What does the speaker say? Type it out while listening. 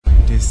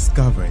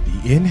discover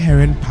the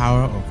inherent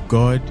power of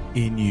God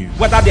in you.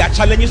 Whether there are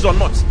challenges or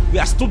not, we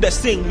are still the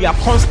same. We are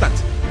constant.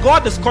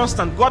 God is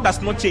constant. God does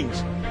not change.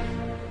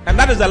 And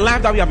that is the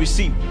life that we have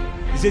received.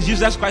 He says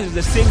Jesus Christ is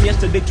the same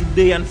yesterday,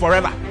 today, and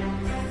forever.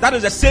 That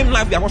is the same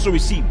life we have also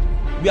received.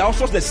 We are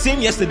also the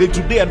same yesterday,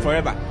 today, and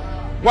forever.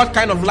 What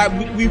kind of life?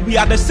 We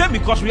are the same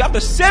because we have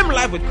the same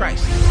life with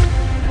Christ.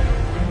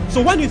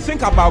 So when you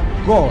think about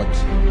God,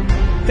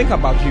 think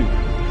about you.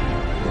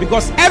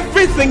 Because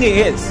everything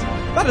He is,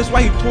 that is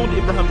why He told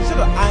Abraham, He said,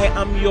 I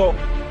am your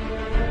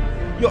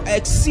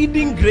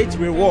exceeding great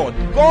reward.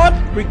 God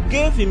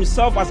gave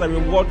Himself as a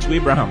reward to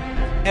Abraham.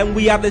 And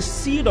we are the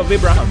seed of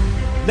Abraham.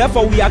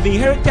 Therefore, we have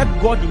inherited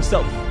God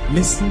Himself.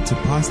 Listen to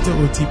Pastor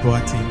Oti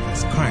Boateng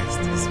as Christ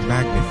is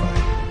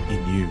magnified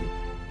in you.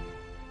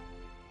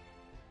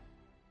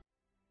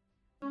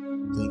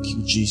 Thank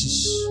you,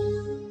 Jesus.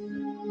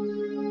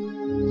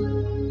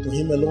 To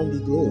Him alone be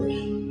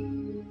glory.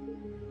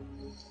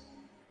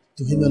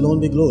 To Him alone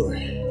be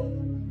glory.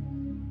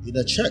 In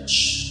the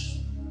church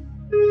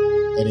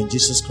and in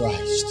Jesus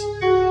Christ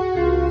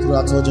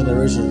throughout all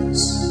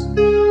generations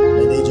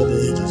and age of the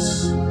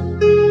ages.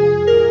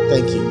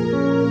 Thank you.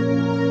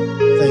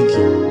 Thank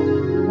you.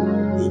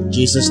 In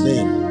Jesus'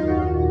 name,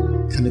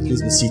 can you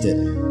please be seated?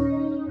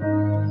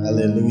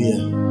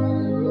 Hallelujah.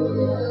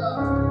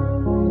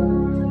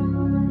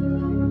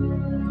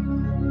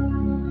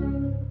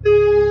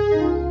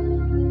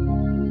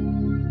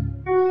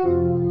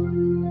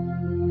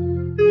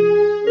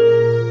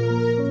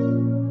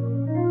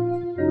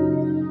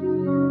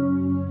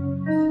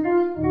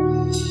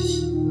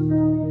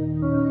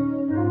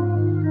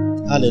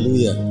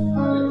 Hallelujah. Hallelujah.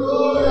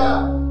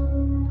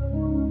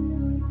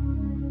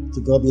 To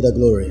God be the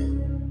glory.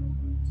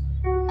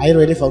 Are you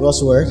ready for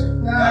God's word?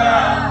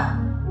 Yeah.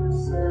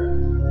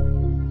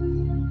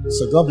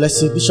 So God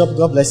bless you. Bishop,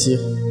 God bless you.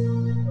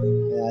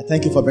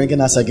 Thank you for bringing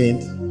us again.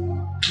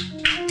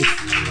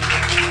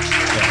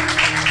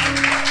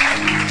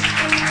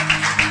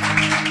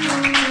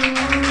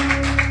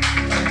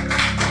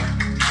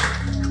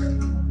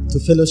 To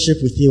fellowship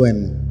with you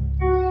and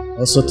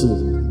also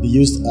to be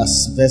used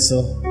as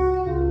vessel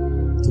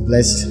to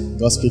bless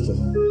God's people.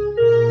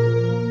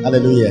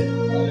 Hallelujah.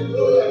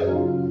 Hallelujah.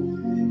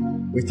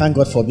 We thank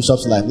God for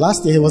Bishop's life.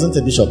 Last year he wasn't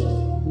a bishop,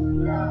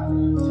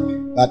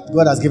 but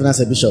God has given us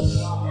a bishop.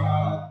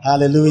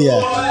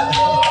 Hallelujah.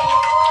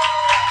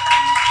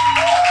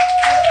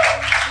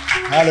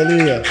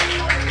 Hallelujah.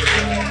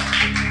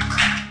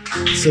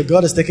 So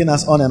God is taking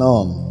us on and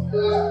on.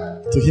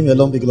 To Him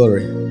alone be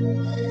glory.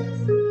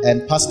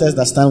 And pastors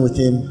that stand with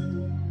Him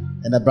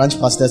and the branch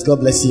pastors, God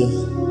bless you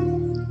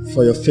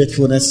for your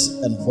faithfulness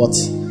and what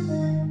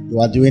you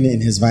are doing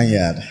in His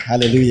vineyard.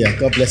 Hallelujah.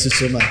 God bless you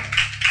so much.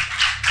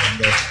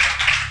 And,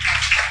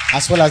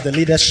 as well as the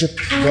leadership,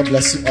 God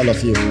bless you, all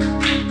of you.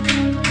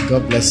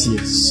 God bless you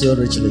so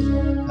richly.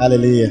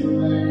 Hallelujah.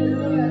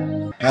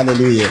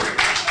 Hallelujah.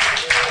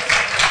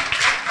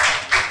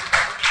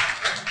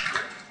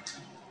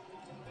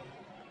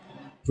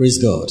 Praise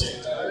God.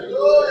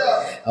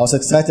 I was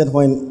excited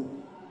when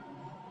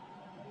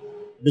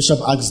Bishop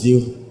asked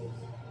you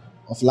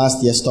of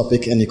last year's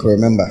topic and you could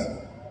remember.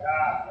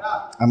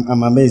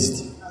 I'm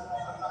amazed.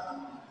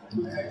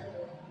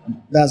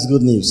 That's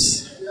good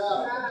news.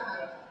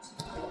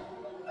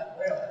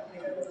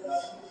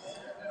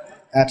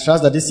 I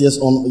trust that this year's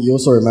on you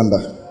also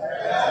remember.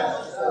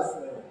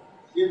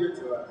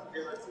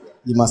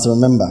 You must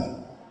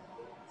remember.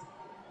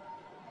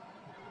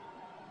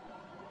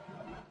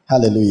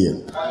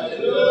 Hallelujah.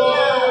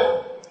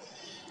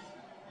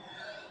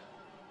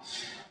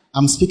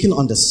 I'm speaking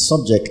on the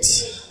subject,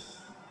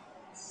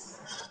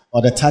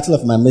 or the title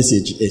of my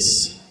message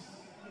is,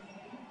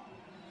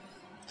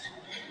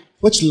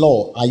 which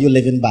law are you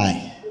living by?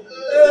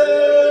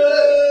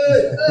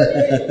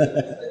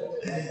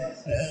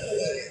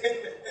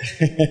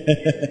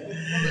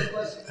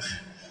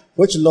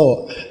 Which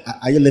law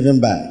are you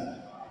living by?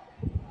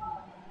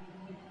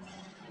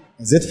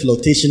 Is it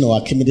flotation or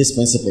Archimedes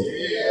principle?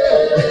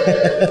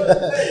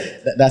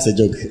 That's a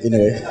joke,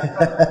 anyway.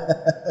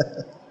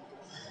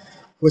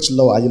 Which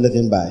law are you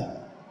living by?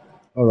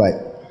 All right.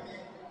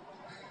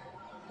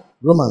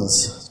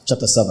 Romans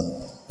chapter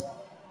 7.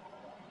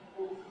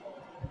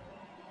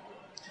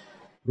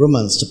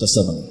 Romans chapter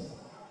 7.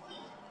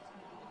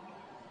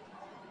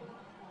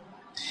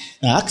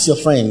 Now ask your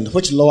friend,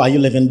 which law are you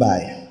living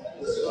by?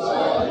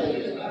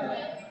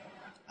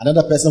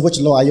 Another person, which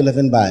law are you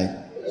living by?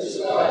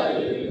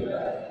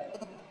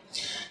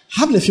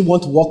 How many of you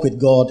want to walk with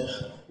God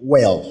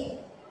well?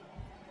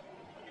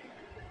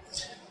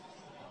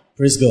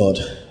 Praise God.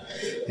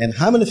 And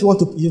how many of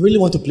you really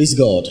want to please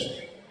God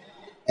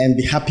and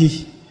be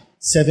happy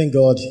serving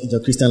God in your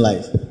Christian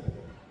life?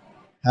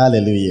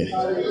 Hallelujah.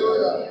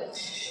 Hallelujah.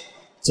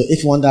 So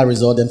if you want that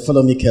result, then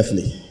follow me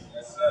carefully.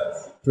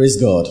 Yes, praise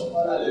God.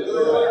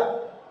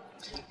 Hallelujah.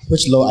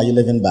 Which law are you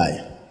living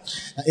by?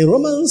 Now, in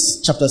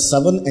Romans chapter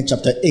 7 and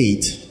chapter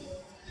 8,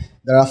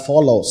 there are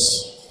 4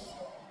 laws.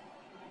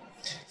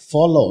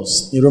 4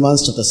 laws in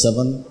Romans chapter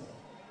 7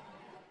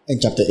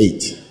 and chapter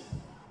 8.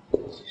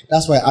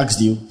 That's why I asked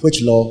you,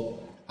 which law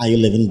are you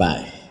living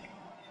by?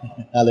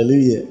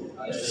 Hallelujah.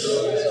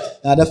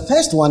 Now, the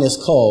first one is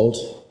called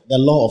the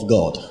law of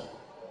God.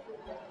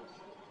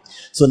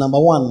 So, number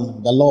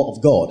one, the law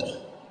of God.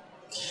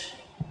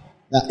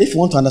 Now, if you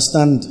want to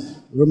understand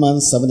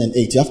Romans 7 and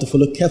 8, you have to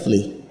follow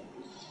carefully.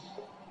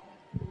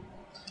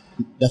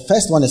 The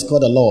first one is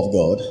called the law of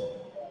God.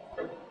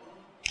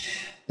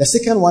 The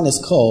second one is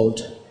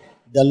called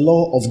the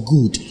law of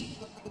good.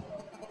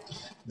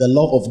 The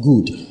law of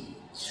good.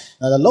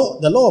 Now,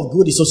 the law of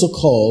good is also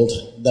called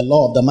the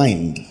law of the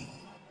mind.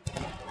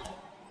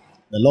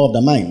 The law of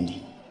the mind.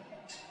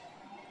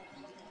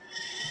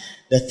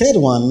 The third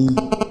one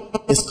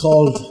is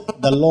called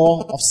the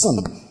law of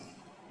sin.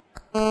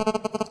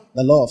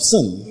 The law of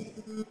sin.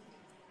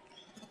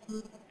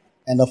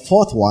 And the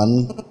fourth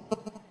one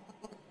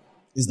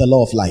is the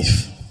law of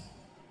life.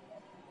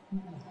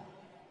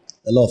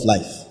 The law of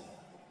life.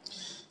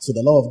 So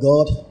the law of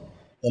God,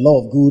 the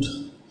law of good,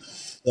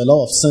 the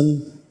law of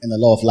sin, and the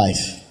law of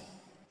life.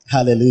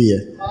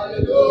 Hallelujah.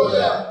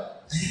 Hallelujah.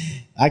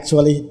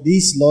 Actually,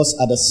 these laws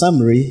are the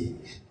summary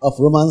of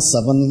Romans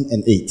 7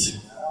 and 8.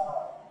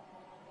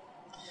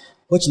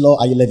 Which law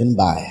are you living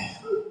by?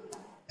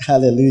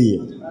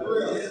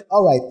 Hallelujah.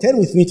 All right, turn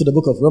with me to the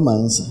book of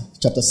Romans,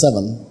 chapter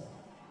 7.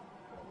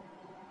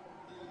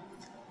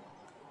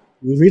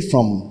 We read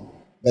from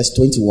verse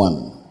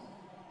 21.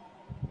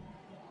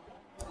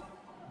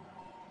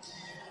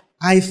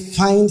 I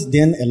find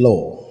then a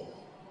law,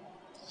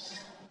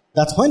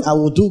 that when I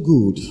will do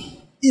good,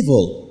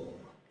 evil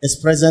is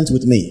present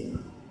with me.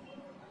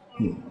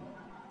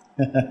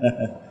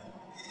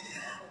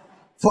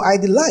 For I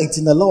delight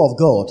in the law of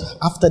God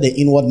after the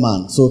inward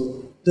man.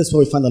 So this is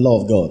where we find the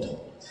law of God.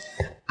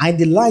 I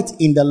delight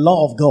in the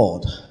law of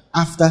God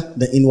after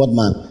the inward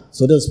man.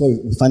 So this is where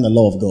we find the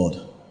law of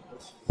God.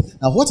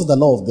 Now, what is the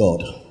law of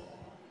God?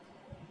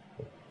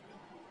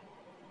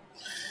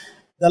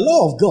 The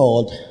law of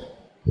God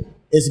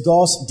is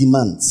God's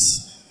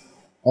demands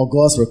or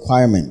God's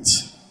requirement.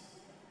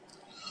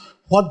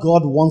 What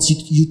God wants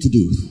you to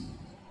do.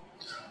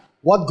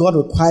 What God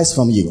requires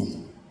from you.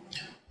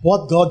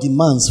 What God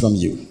demands from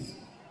you.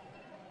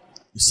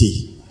 You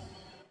see,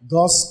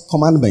 God's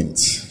commandment,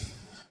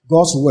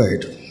 God's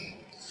word,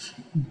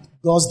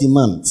 God's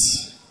demand,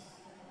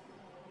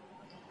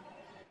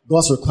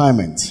 God's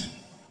requirement.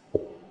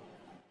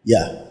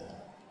 Yeah.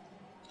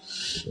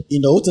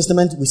 In the Old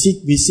Testament, we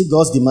see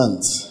God's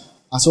demands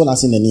as well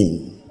as in the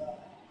New.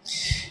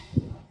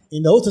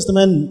 In the Old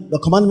Testament, the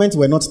commandments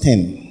were not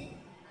 10.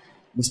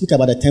 We speak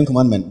about the 10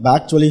 commandments,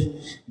 but actually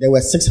there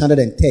were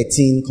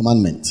 613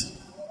 commandments.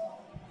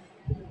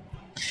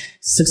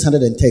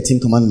 613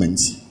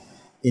 commandments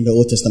in the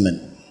Old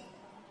Testament.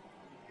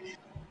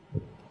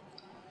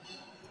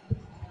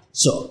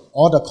 So,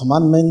 all the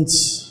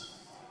commandments,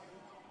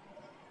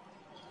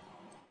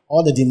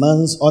 all the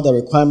demands, all the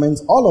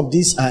requirements, all of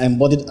these are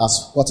embodied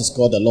as what is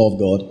called the law of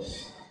God.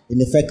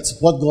 In effect,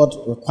 what God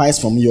requires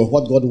from you, or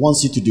what God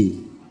wants you to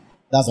do.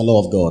 That's the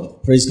law of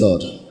God. Praise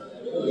God.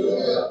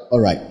 All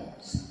right.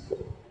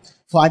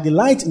 For I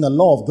delight in the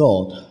law of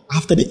God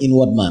after the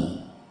inward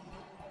man.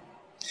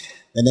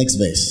 The next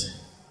verse.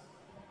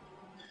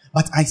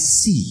 But I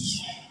see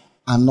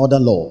another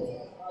law.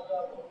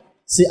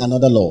 See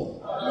another law.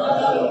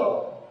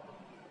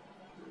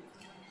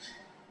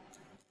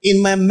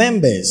 In my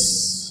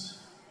members.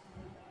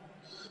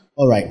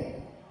 All right.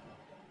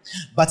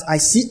 But I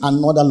see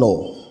another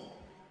law.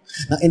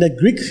 Now in the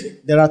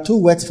Greek, there are two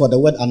words for the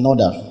word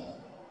another.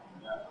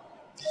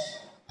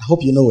 I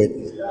hope you know it.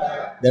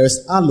 There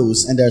is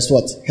allos and there is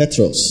what?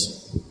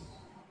 Heteros.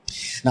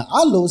 Now,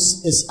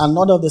 allos is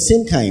another of the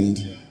same kind,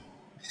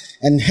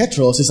 and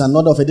heteros is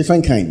another of a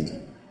different kind.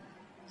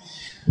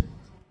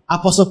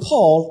 Apostle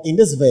Paul, in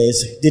this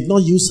verse, did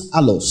not use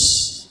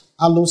allos.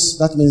 Allos,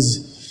 that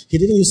means he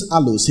didn't use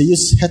allos, he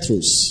used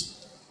heteros.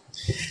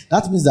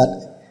 That means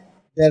that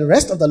the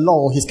rest of the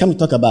law he's come to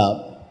talk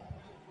about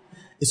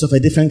is of a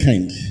different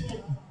kind.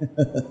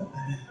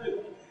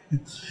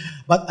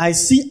 But I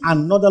see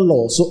another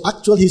law. So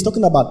actually, he's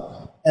talking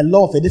about a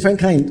law of a different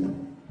kind.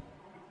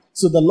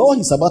 So the law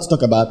he's about to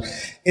talk about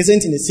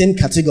isn't in the same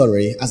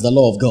category as the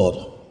law of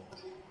God.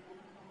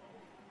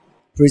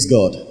 Praise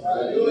God.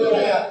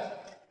 Hallelujah.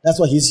 That's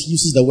why he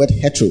uses the word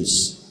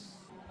heteros.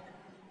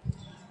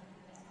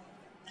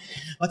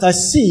 But I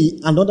see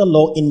another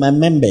law in my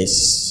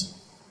members,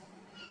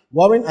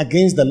 warring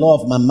against the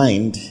law of my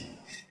mind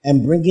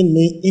and bringing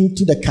me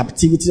into the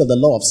captivity of the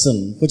law of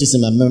sin, which is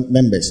in my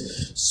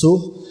members.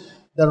 So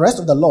the rest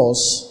of the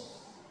laws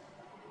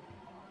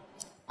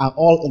are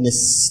all in a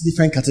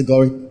different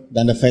category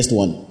than the first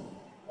one.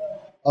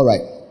 All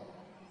right.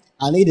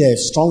 I need a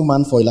strong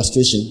man for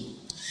illustration.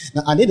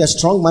 Now, I need a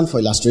strong man for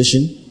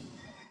illustration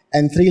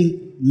and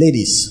 3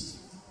 ladies.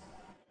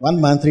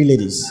 1 man, 3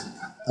 ladies.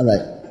 All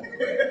right.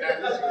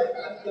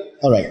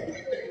 All right.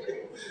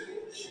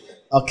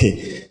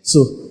 Okay.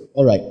 So,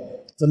 all right.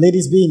 So,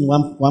 ladies be in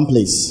one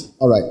place.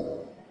 All right.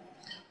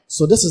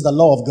 So, this is the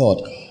law of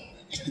God.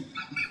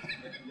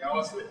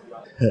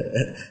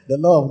 The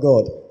law of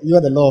God. You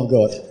are the law of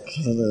God.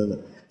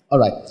 All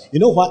right. You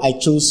know why I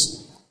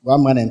chose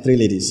 1 man and 3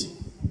 ladies?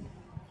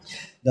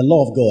 The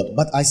law of God.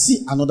 But I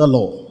see another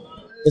law.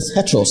 It's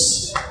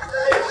heteros.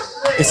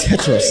 It's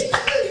heteros.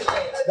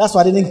 That's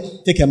why I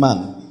didn't take a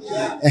man.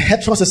 A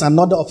heteros is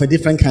another of a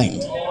different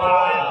kind.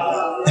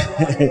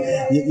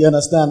 you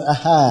understand?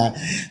 Aha.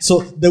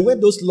 So the way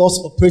those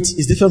laws operate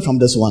is different from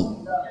this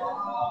one.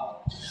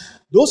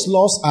 Those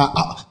laws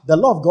are, the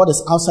law of God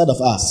is outside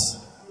of us.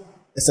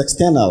 It's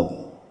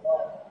external.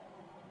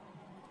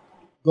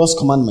 God's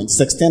commandment is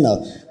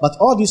external. But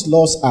all these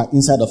laws are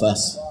inside of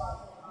us.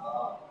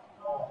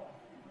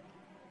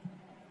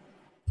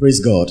 Praise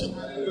God.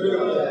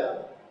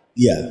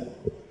 Yeah.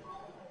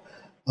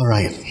 All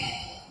right.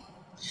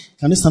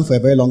 Can you stand for a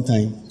very long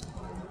time?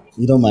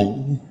 You don't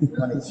mind?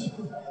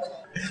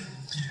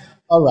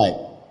 All right.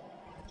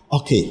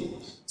 Okay.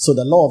 So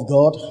the law of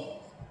God,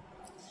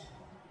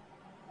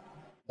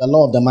 the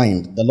law of the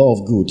mind, the law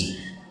of good,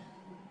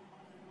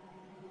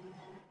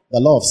 the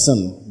law of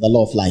sin, the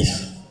law of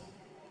life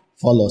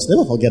follows.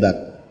 Never forget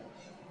that.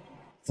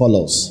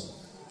 Follows.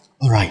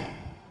 All right.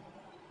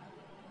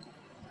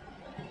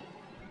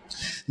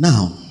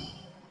 Now,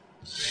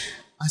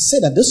 I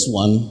said that this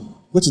one,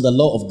 which is the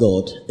law of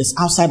God, is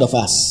outside of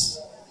us.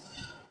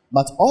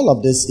 But all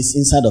of this is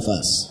inside of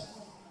us.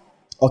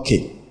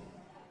 Okay.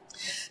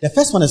 The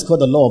first one is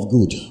called the law of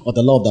good, or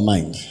the law of the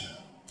mind.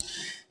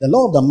 The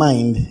law of the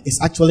mind is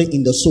actually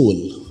in the soul.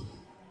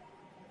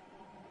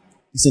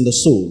 It's in the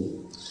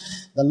soul.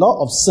 The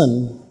law of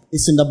sin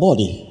is in the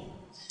body.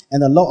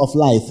 And the law of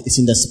life is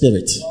in the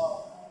spirit.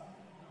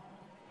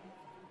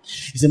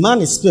 If a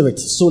man is spirit,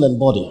 soul, and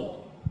body.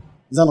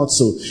 Is that not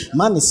so?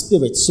 Man is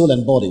spirit, soul,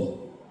 and body.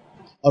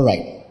 All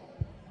right.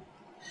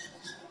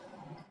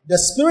 The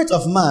spirit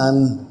of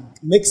man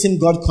makes him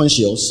God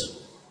conscious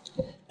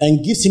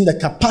and gives him the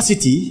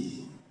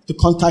capacity to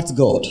contact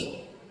God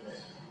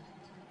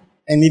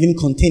and even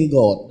contain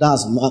God.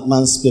 That's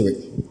man's spirit.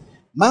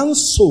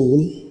 Man's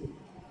soul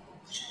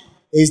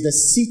is the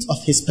seat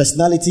of his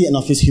personality and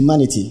of his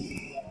humanity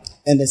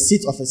and the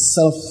seat of his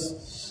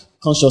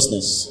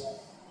self-consciousness.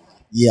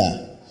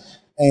 Yeah.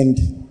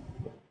 And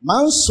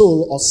man's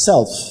soul or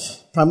self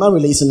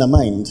primarily is in the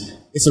mind.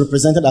 It's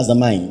represented as the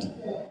mind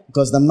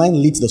because the mind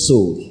leads the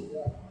soul.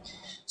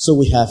 So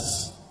we have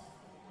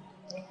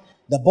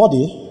the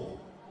body.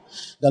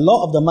 The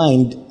law of the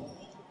mind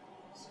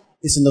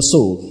is in the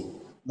soul.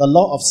 The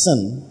law of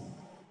sin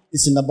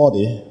is in the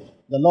body.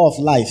 The law of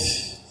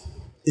life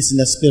is in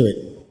the spirit.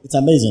 It's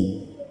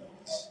amazing.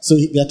 So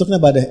we are talking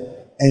about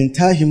the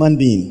entire human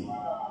being.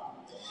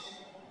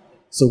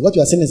 So what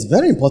you are saying is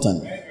very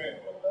important.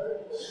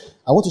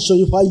 I want to show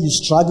you why you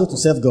struggle to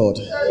serve God.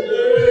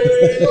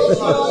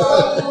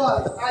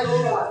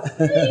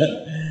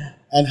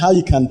 And how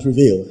you can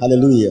prevail.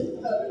 Hallelujah.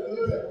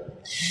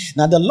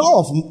 Now the law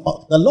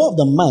of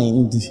the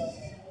mind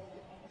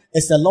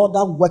is the law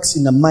that works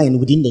in the mind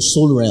within the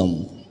soul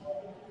realm.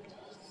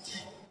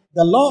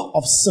 The law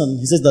of sin,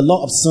 he says the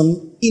law of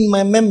sin in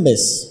my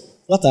members.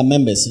 What are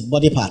members?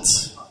 Body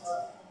parts.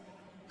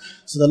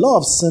 So the law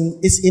of sin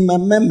is in my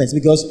members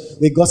because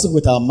we gossip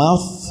with our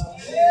mouth.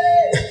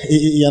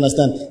 You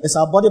understand? It's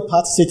our body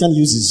parts Satan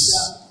uses.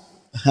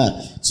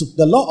 So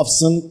the law of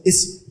sin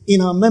is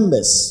in our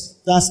members.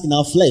 That's in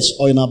our flesh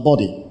or in our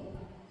body.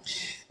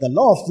 The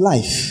law of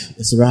life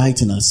is right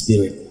in our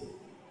spirit.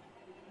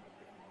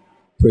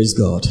 Praise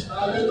God.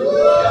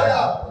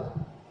 Hallelujah.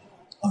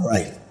 All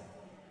right.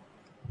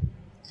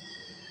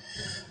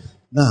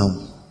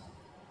 Now,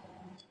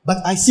 but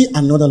I see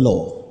another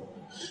law.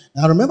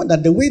 Now remember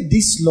that the way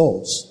these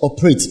laws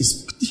operate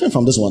is different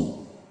from this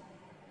one.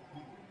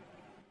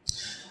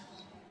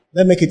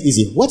 Let's make it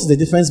easy. What is the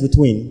difference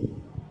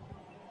between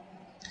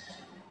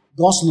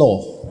God's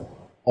law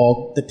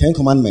or the 10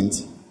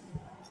 Commandments?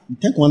 The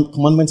 10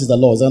 Commandments is the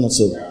law, is that not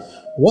so?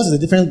 What is the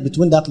difference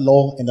between that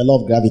law and the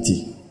law of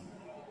gravity?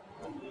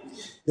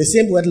 The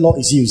same word law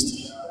is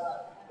used.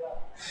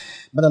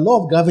 But the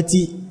law of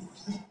gravity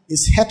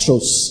is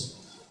heteros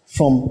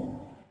from,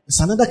 it's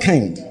another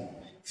kind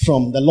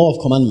from the law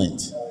of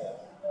commandment.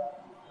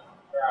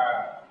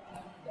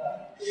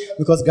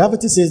 Because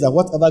gravity says that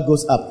whatever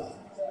goes up.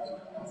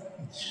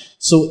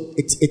 So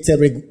it's a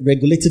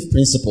regulative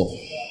principle.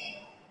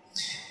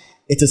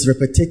 It is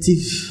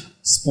repetitive,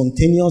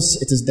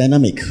 spontaneous, it is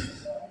dynamic.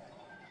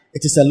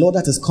 It is a law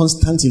that is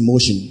constant in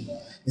motion.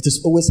 It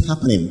is always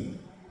happening.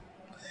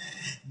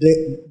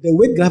 The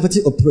way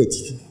gravity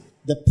operates,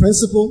 the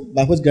principle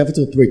by which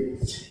gravity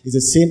operates is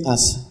the same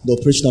as the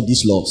operation of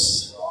these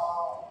laws.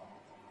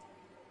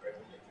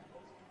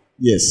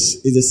 Yes,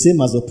 it's the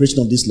same as the operation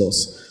of these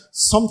laws.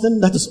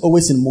 Something that is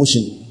always in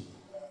motion.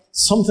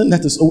 Something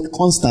that is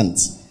constant,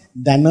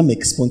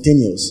 dynamic,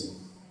 spontaneous,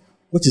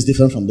 which is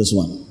different from this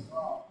one.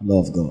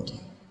 Law of God.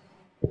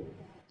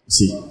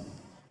 See,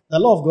 the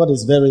law of God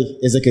is very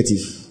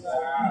executive.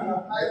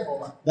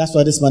 That's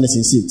why this man is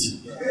in suit.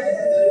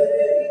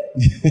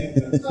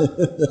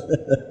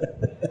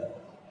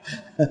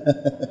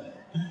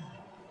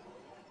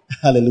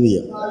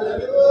 Hallelujah.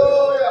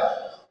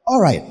 All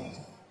right.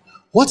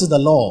 What is the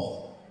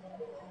law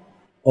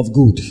of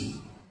good,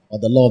 or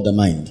the law of the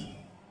mind?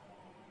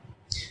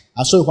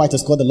 I'll show you why it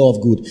is called the law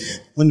of good.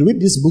 When you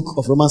read this book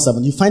of Romans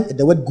 7, you find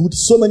the word good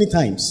so many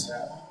times.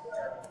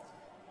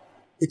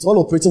 It's all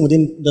operating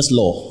within this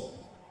law.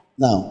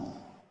 Now,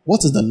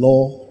 what is the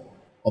law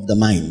of the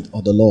mind,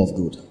 or the law of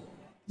good?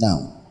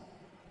 Now,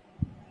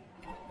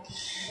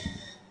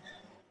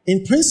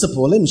 in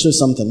principle, let me show you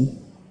something.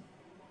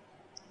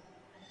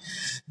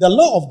 The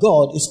law of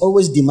God is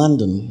always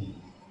demanding.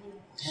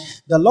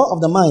 The law of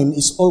the mind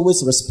is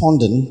always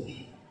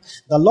responding.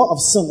 The law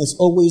of sin is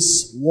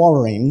always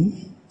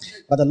warring.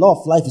 But the law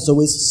of life is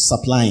always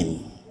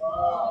supplying.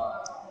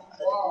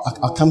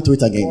 I'll come to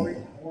it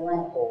again.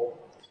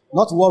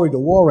 Not worried,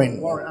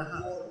 warring.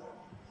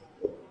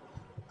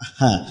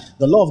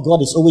 The law of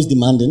God is always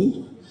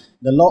demanding.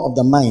 The law of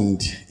the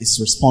mind is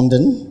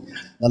responding.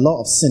 The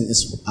law of sin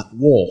is at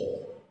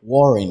war,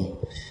 warring.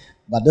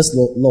 But this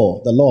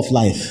law, the law of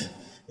life,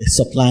 is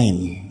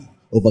supplying,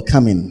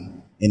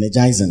 overcoming,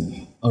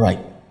 energizing. All right.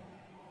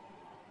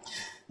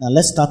 Now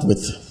let's start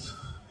with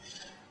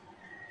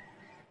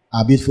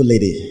our beautiful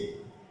lady,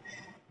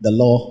 the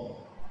law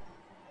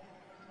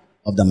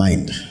of the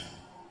mind.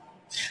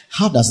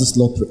 How does this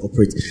law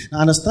operate?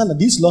 Now understand that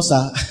these laws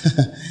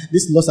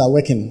are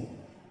working.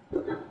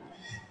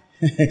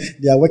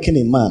 They are working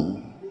in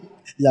man.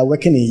 They are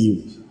working in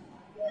you.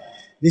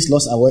 These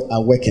laws are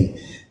working.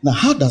 Now,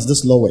 how does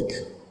this law work?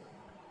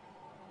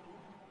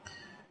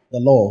 The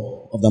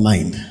law of the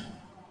mind.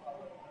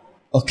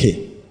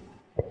 Okay.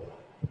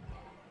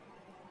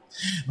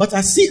 But I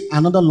see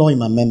another law in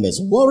my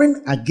members,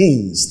 warring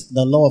against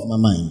the law of my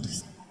mind.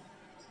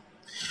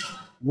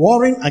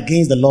 Warring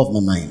against the law of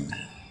my mind.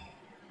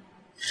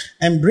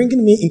 And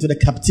bringing me into the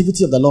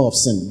captivity of the law of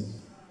sin,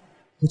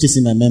 which is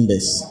in my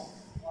members.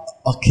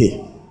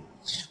 Okay.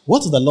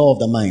 What is the law of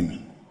the mind?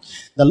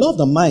 The law of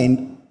the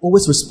mind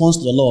always responds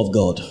to the law of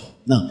God.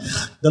 Now,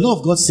 the law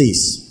of God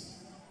says,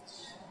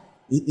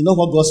 you know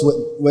what God's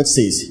word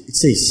says? It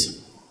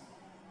says,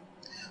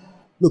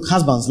 look,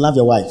 husbands, love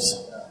your wives.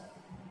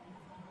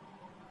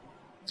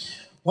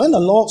 When the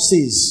law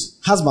says,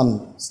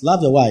 husbands,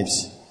 love your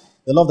wives,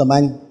 the law of the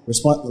mind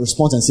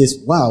responds and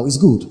says, wow, it's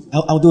good.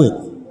 I'll do it.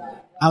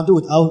 I'll do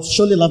it. I'll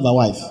surely love my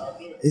wife.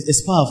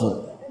 It's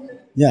powerful.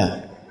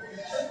 Yeah.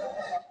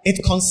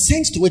 It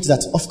consents to it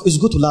that of course it's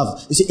good to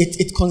love. You see,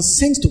 it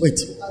consents to it.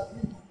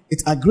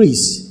 It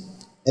agrees.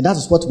 And that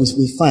is what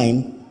we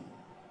find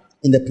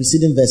in the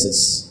preceding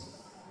verses.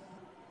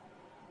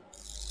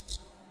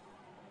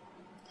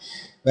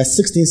 Verse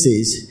 16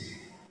 says,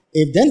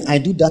 if then I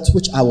do that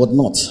which I would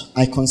not,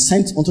 I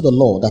consent unto the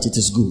law that it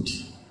is good.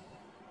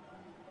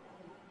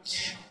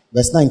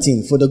 Verse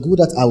 19, for the good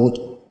that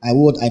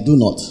I do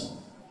not.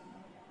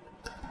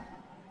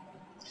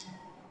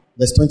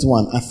 Verse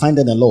 21, I find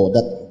in the law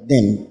that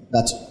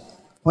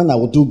when I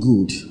will do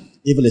good,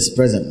 evil is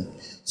present.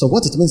 So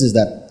what it means is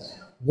that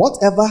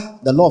whatever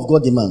the law of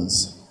God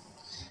demands,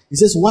 it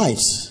says,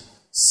 wives,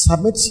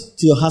 submit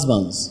to your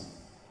husbands.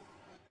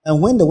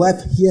 And when the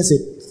wife hears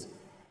it,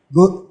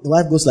 the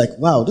wife goes like,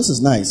 wow, this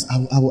is nice. I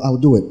will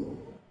do it.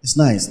 It's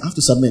nice. I have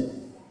to submit.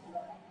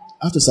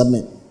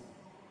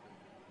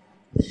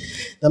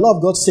 The law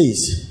of God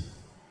says,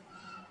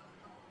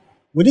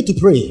 we need to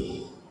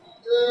pray.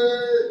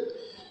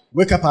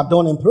 Wake up at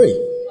dawn and pray.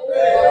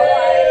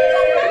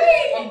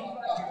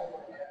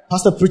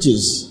 Pastor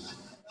preaches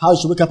how you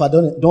should wake up at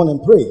dawn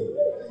and pray.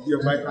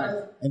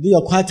 And do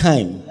your quiet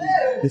time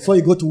before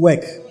you go to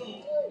work.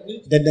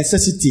 The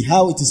necessity,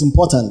 how it is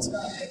important.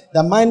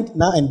 The mind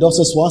now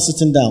endorses while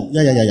sitting down.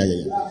 Yeah.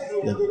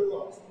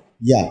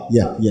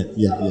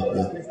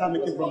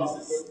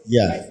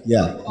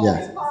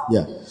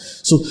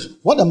 So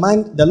what the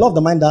law of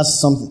the mind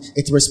does something.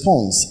 It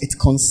responds, it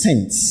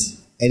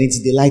consents, and it's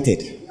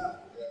delighted.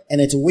 And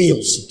it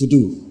wills to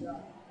do.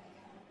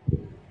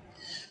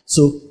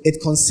 So it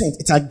consents,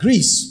 it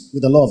agrees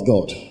with the law of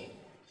God.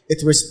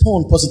 It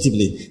responds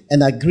positively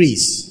and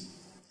agrees.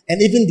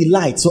 And even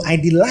delights. So I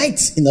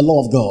delight in the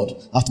law of God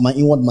after my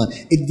inward man.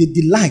 It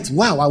delights.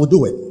 Wow, I will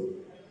do it.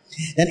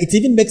 And it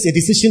even makes a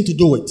decision to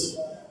do it.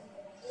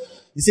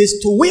 It says,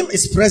 to will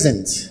is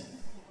present.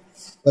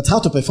 But how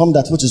to perform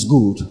that which is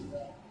good?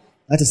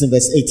 That is in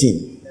verse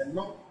 18.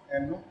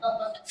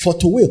 For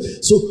to will.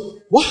 So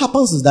what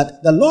happens is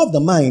that the law of the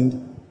mind,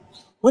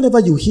 whenever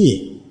you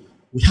hear,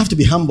 we have to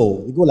be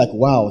humble. You go like,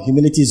 wow,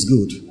 humility is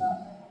good.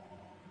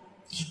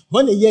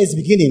 When the year is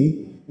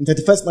beginning, in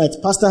 31st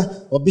night,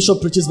 pastor or bishop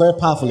preaches very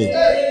powerfully.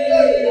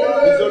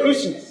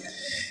 Resolutions.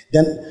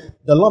 Then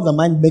the law of the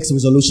mind makes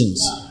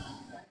resolutions.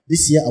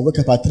 This year I wake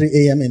up at 3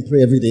 a.m. and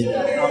pray every day.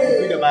 I'll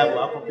complete the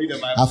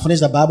Bible. I'll finish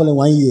the Bible in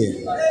 1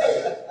 year.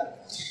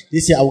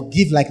 This year I will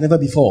give like never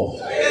before.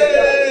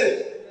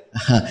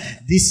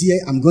 This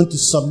year I'm going to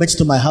submit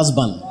to my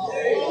husband.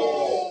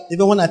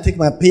 Even when I take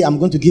my pay, I'm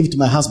going to give it to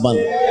my husband.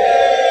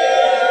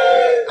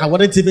 I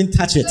wouldn't even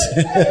touch it.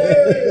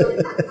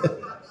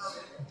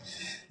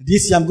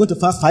 This year I'm going to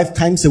fast 5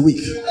 times a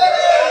week.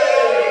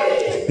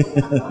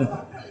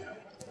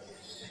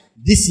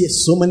 This year,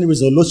 so many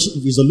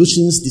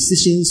resolutions,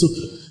 decisions. So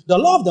the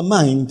law of the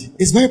mind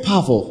is very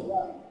powerful.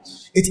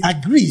 It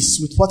agrees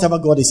with whatever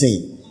God is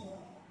saying.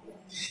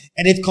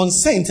 And it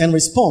consents and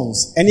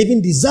responds and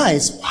even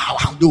desires, wow,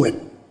 I'll do it.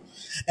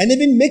 And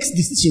even makes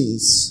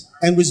decisions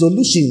and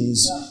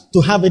resolutions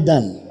to have it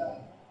done.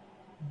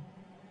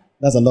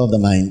 That's the law of the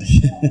mind.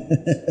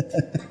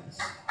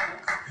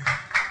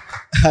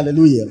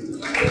 Hallelujah.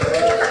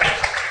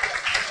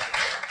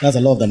 That's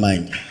the law of the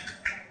mind.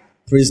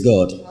 Praise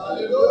God.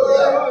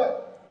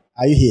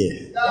 Are you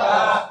here?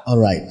 All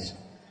right.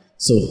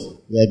 So,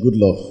 we are good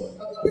law.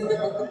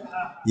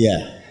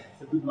 Yeah.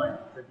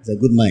 It's a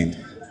good mind.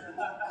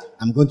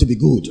 I'm going to be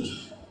good.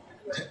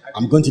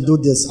 I'm going to do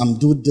this. I'll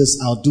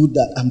do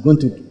that. I'm good.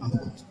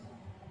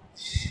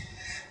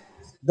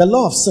 The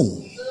law of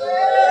sin.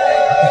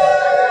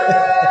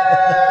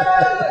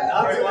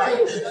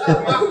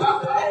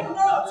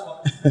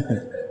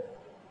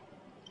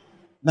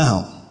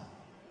 Now,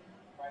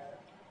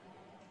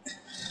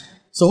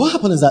 so what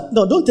happens is that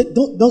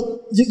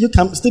you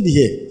can still be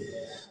here.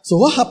 So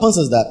what happens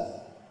is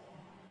that,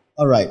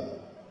 all right,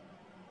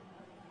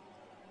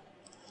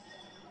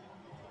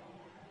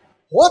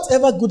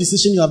 whatever good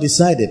decision you have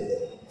decided,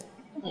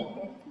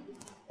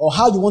 or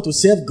how you want to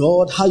serve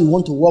God, how you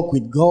want to walk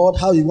with God,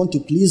 how you want to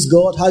please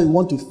God, how you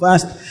want to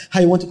fast, how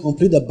you want to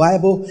complete the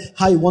Bible,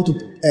 how you want to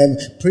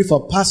pray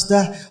for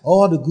pastor,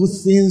 all the good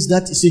things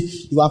that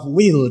you have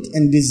willed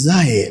and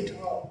desired.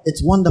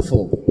 It's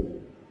wonderful.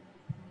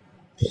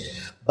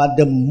 But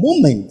the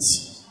moment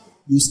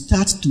you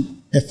start to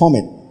perform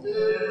it,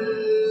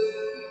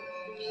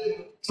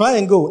 try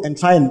and go and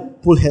try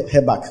and pull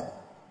her back.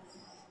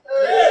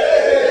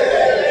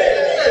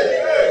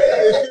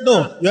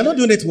 No, you are not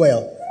doing it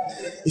well.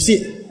 You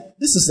see,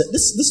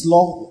 this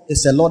law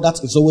is a law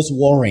that is always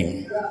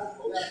warring.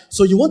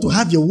 So you want to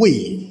have your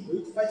way.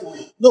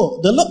 No,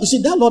 the law. You see,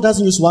 that law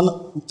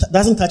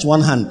doesn't touch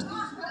one hand.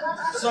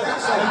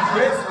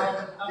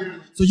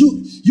 So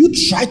you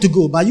try to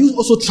go, but you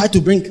also try to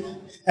bring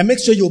and make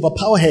sure you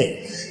overpower her.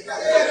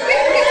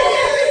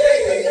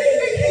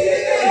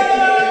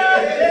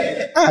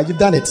 You've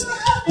done it.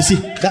 You see,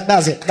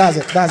 that's it.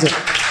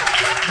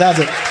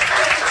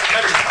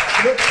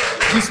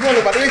 He's small,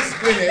 but they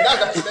explain it.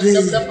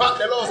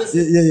 The law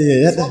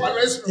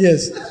says.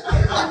 Yes.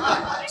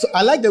 So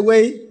I like the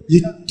way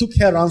you took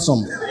her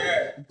ransom,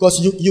 because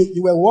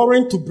you were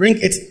worrying to bring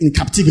it in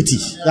captivity.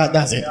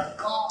 That's it.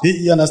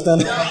 You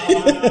understand?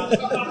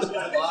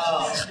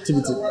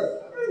 Captivity.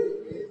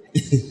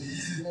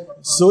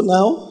 So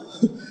now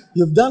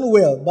you've done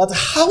well, but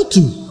how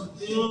to?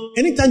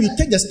 Anytime you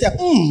take the step,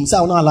 so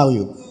I will not allow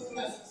you.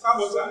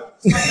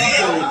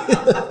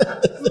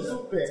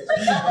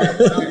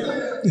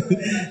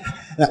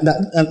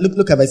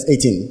 Look at verse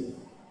 18.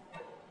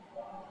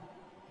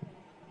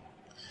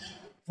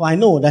 For I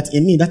know that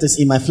in me, that is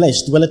in my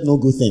flesh, dwelleth no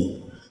good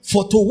thing.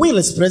 For to will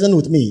is present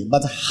with me,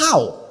 but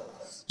how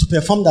to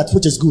perform that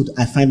which is good,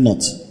 I find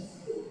not.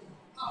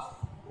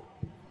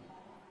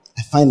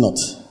 I find not.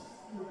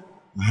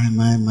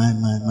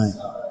 My.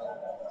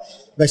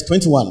 Verse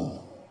 21.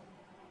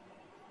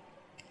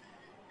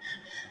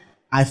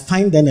 I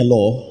find then a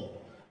law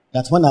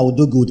that when I will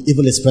do good,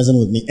 evil is present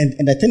with me.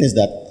 And the thing is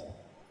that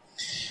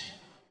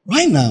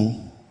right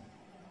now,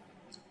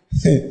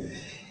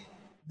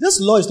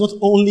 this law is not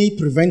only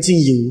preventing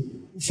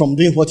you from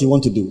doing what you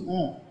want to do.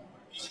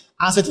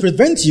 As it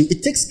prevents you,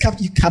 it takes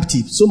you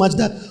captive so much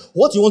that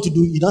what you want to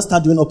do, you don't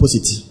start doing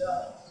opposite.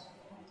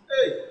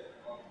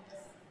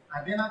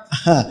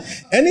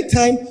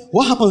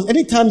 What happens?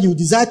 Anytime you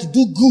desire to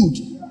do good,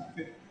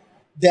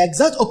 the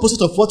exact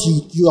opposite of what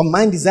your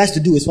mind desires to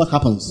do is what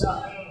happens.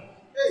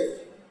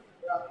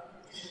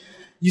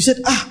 You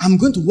said, I'm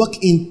going to walk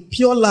in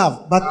pure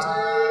love, but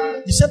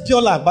you said pure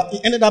love, but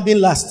it ended up being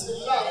lust.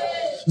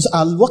 So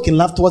I'll walk in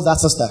love towards that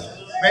sister.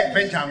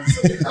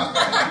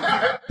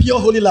 Pure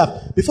holy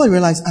love. Before you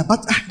realize,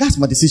 that's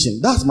my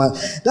decision. That's my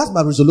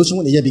resolution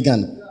when the year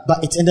began.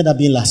 But it ended up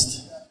being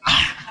lust.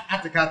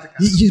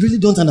 You really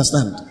don't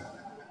understand.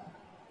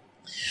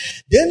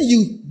 Then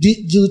you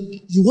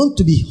want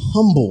to be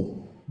humble.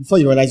 Before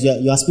you realize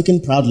you are speaking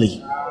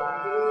proudly.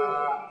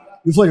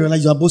 Before you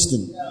realize you are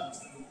boasting.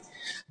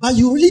 But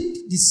you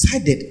really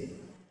decided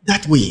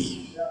that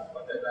way.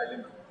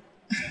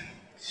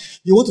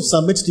 You want to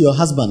submit to your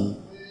husband.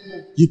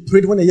 You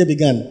prayed when the year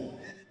began.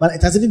 But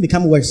it has even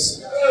become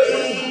worse.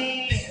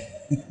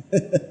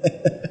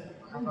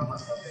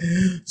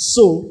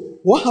 So,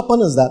 what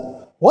happened is that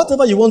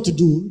whatever you want to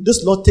do,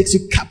 this law takes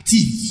you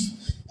captive.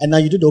 And now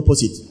you do the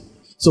opposite.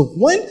 So,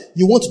 when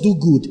you want to do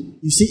good,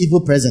 you see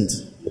evil present.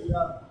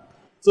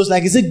 So it's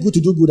like, is it good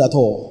to do good at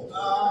all?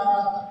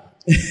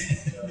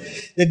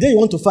 The day you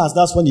want to fast,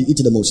 that's when you eat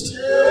the most.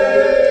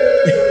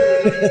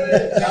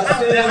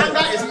 The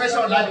hunger is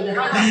special on that day. The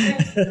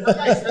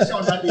hunger is special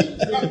on that day.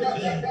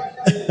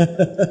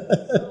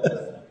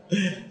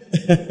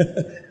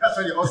 That's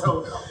when you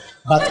also come.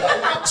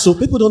 But so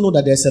people don't know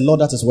that there's a law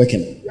that is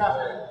working. It's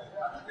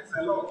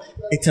a law.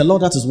 It's a law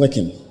that is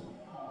working.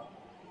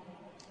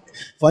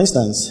 For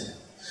instance,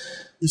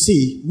 You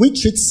see, we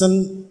treat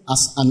sin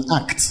as an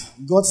act.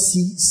 God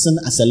sees sin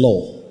as a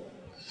law.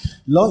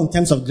 Law in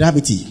terms of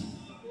gravity.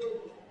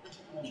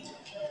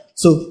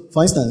 So,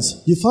 for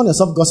instance, you found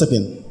yourself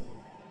gossiping.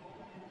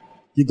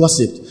 You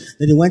gossiped.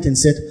 Then you went and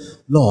said,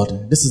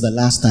 Lord, this is the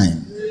last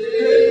time.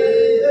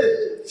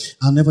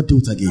 I'll never do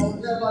it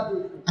again.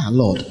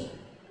 Lord.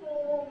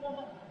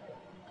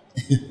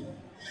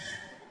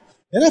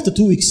 Then after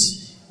 2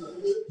 weeks,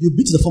 you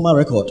beat the former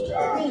record.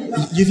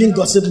 You even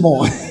gossip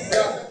more.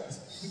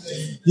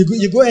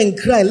 You go and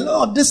cry,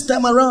 Lord, this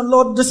time around,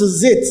 Lord, this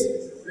is it.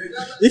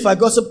 If I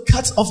gossip,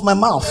 cut off my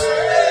mouth.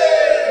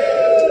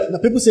 Now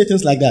people say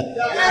things like that.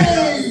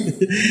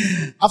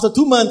 After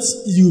 2 months,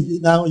 you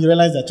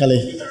realize that,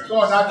 Charlie,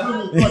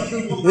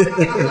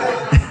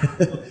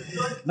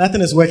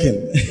 nothing is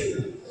working.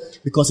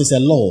 Because it's a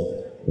law,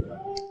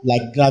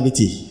 like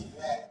gravity.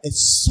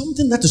 It's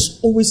something that is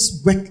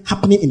always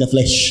happening in the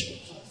flesh.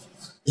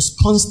 It's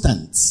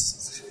constant.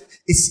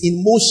 It's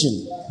in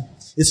motion.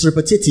 It's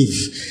repetitive.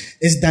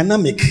 It's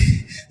dynamic.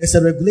 It's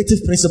a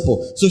regulative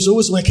principle. So it's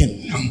always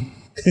working.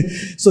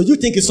 So you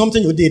think it's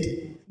something you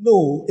did.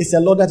 No, it's a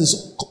law that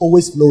is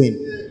always flowing.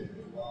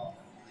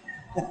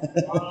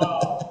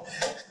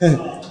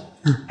 It's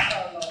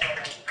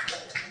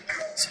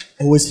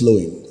always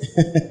flowing.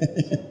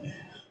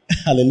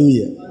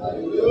 Hallelujah.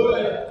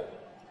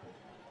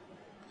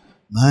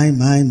 My.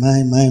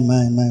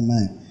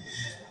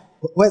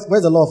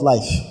 Where's the law of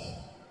life?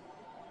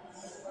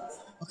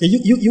 Okay,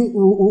 you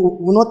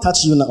will not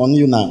touch on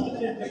you now.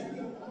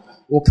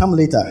 We'll come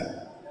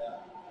later.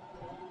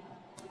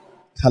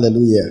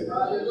 Hallelujah.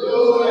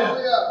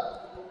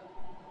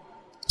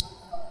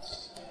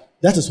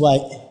 That is why,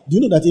 do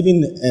you know that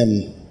even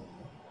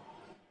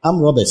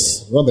armed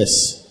robbers,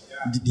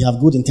 they have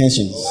good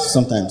intentions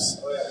sometimes.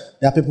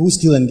 There are people who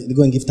steal and they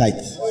go and give tithe.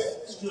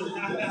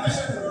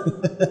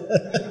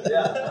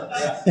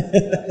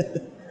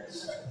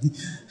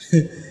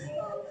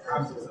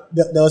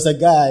 There was a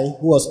guy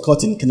who was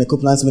caught in Kenneth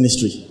Copeland's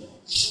ministry.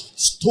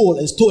 Stole.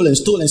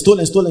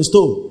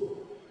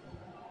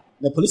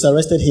 The police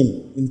arrested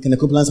him in Kenneth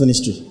Copeland's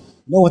ministry. You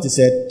know what he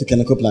said to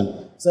Kenneth Copeland?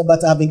 He said,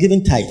 but I've been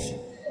giving tithe.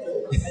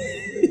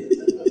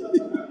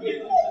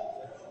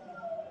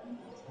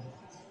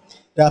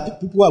 There are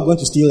people who are going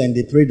to steal and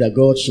they pray that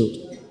God should.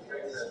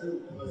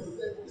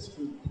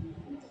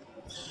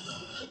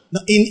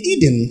 Now in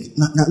Eden,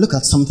 now look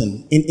at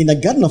something. In the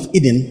Garden of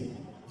Eden,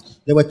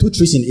 there were 2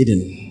 trees in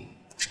Eden.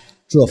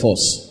 True or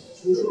false?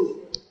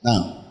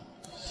 Now,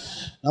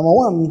 number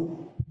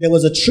 1, there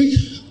was a tree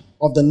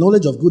of the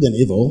knowledge of good and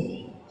evil.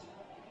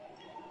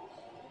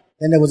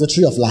 And there was a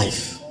tree of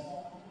life.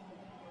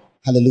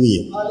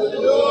 Hallelujah.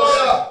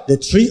 Hallelujah. The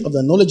tree of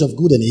the knowledge of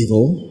good and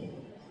evil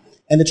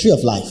and the tree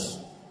of life.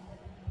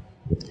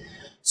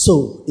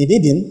 So, in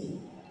Eden,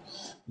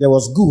 there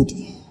was good,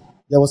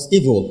 there was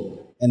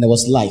evil, and there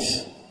was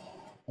life.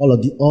 All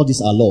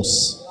these are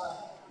laws.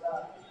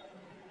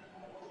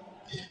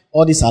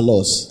 All these are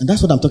laws. And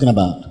that's what I'm talking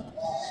about.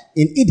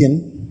 In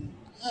Eden,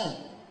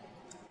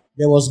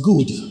 there was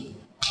good,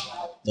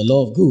 the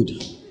law of good.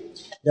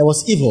 There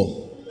was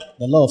evil,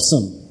 the law of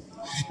sin.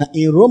 Now,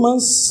 in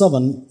Romans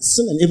 7,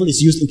 sin and evil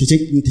is used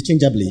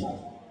interchangeably.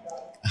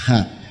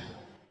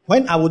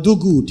 When I will do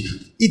good,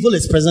 evil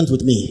is present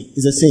with me.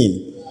 It's the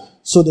same.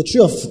 So the tree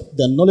of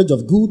the knowledge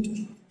of good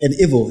and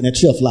evil and the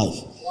tree of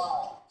life.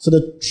 So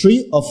the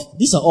tree of,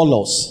 these are all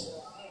laws.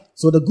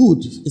 So the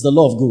good is the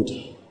law of good.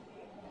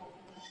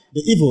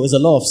 The evil is the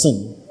law of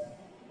sin.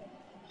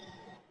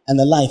 And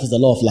the life is the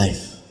law of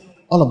life.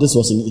 All of this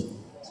was in it.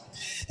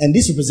 And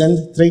these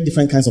represent 3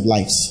 different kinds of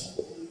lives.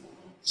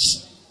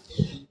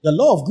 The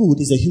law of good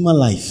is a human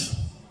life.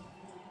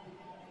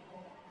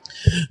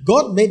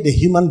 God made the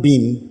human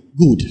being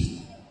good.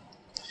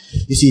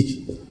 You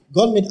see,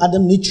 God made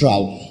Adam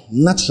natural.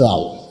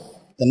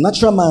 The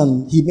natural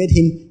man, he made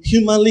him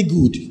humanly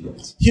good,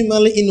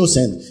 humanly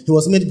innocent. He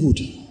was made good.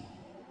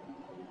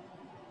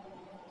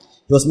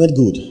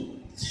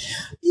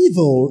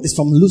 Evil is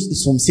from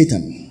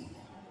Satan.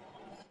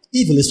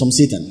 Evil is from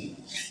Satan.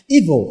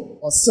 Evil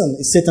or sin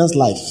is Satan's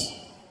life.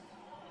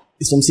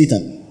 It's from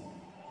Satan.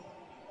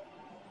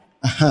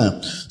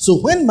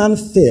 So when man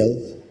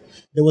fell,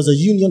 there was a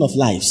union of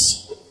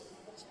lives.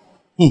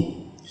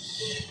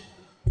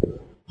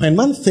 When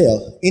man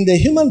fell, in the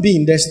human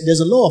being, there's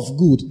a law of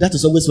good that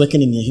is always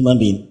working in a human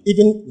being.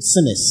 Even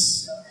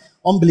sinners,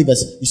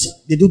 unbelievers, you see,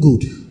 they do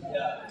good.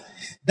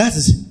 That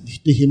is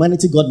the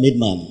humanity God made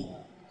man.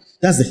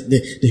 That's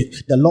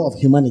the law of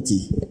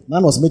humanity.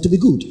 Man was made to be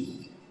good.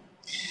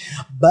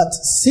 But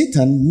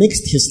Satan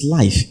mixed his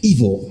life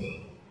evil.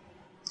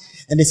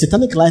 And the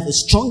satanic life is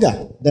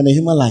stronger than the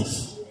human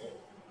life.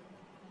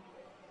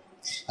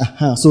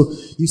 So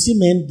you see,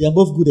 men, they are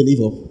both good and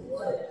evil.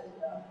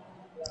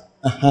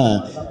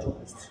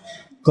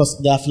 Because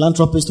there are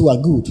philanthropists who are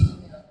good.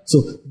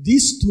 So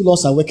these 2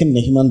 laws are working in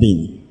a human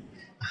being.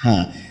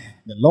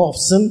 The law of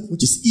sin,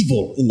 which is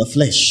evil in the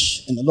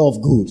flesh, and the law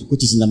of good,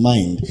 which is in the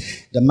mind.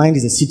 The mind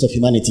is the seat of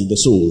humanity, the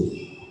soul.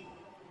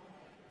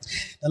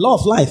 The law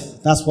of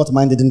life, that's what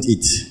man didn't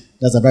eat.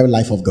 That's the very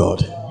life of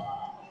God.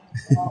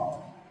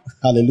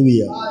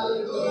 Hallelujah.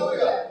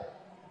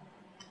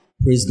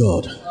 Praise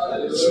God.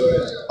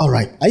 All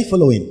right. Are you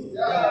following?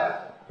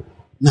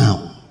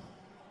 Now,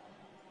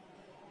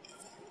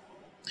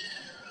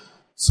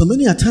 so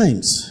many a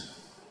times,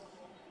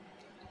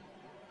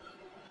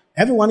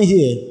 everyone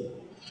here,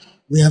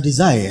 we have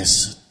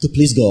desires to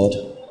please God.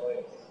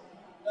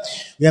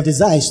 We have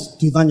desires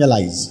to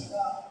evangelize.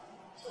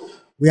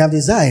 We have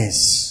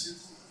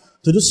desires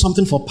to do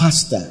something for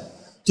pastor,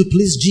 to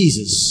please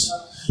Jesus.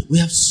 We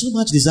have so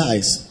much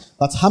desires,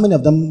 but how many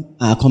of them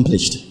are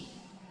accomplished?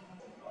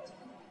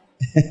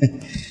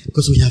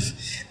 Because we have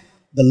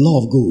the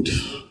law of good,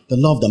 the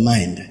law of the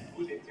mind,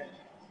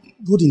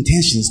 good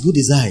intentions, good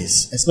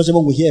desires, especially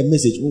when we hear a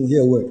message, when we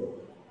hear a word.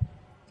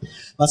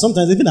 But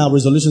sometimes even our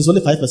resolutions,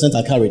 only 5%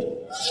 are carried.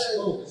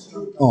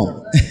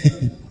 Oh.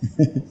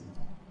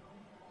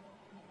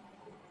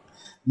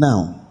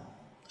 Now,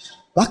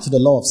 back to the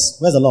law of,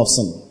 where's the law of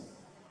sin?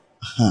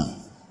 Uh-huh.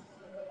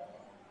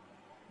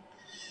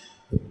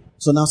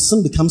 So now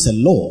sin becomes a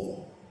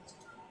law,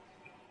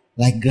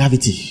 like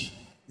gravity.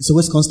 It's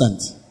always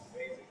constant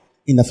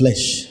in the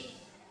flesh.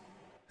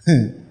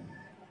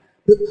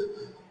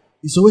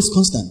 It's always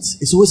constant.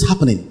 It's always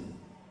happening.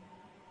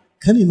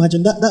 Can you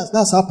imagine that?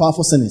 That's how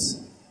powerful sin is.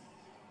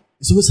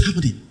 It's always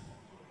happening.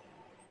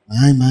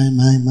 My.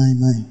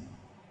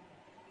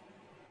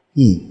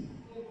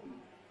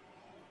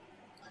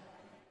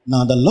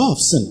 Now the law of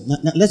sin.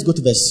 Now let's go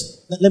to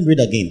verse. Let me read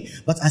again.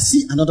 But I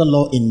see another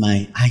law in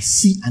my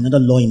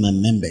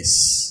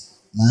members.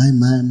 My.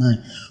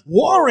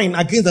 Warring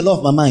against the law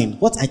of my mind.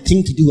 What I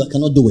think to do, I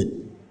cannot do it.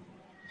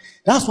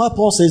 That's why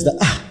Paul says that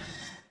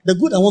the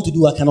good I want to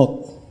do, I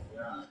cannot.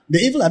 The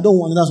evil I don't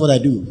want, that's what I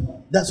do.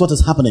 That's what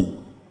is happening.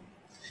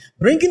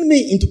 Bringing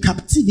me into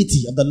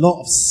captivity of the law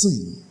of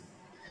sin,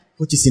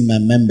 which is in my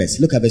members.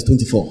 Look at verse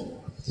 24.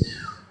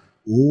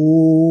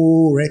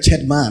 Oh,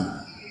 wretched man.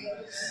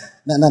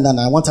 No.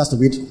 I want us to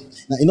read.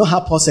 Now, you know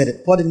how Paul said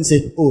it? Paul didn't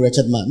say, oh,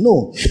 wretched man.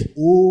 No.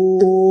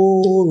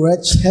 Oh,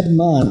 wretched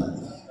man.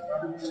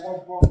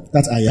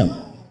 That I am.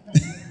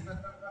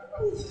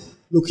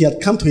 Look, he had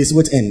come to his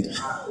wit's end.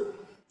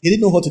 He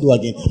didn't know what to do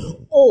again.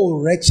 Oh,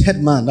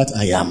 wretched man that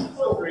I am.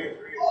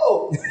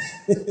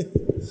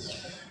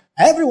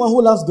 Everyone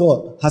who loves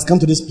God has come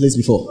to this place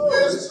before.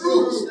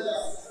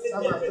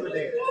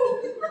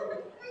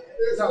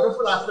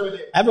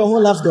 Everyone who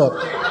loves God.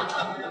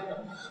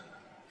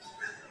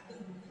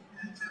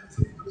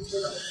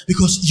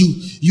 Because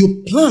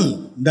you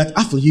plan that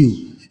after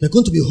you, you're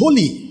going to be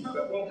holy.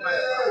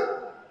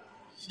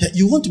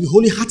 You want to be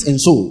holy heart and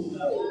soul.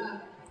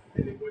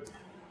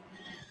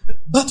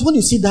 But when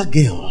you see that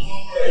girl,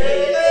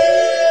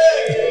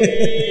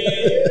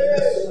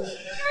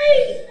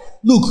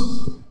 look,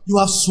 you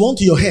have sworn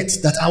to your head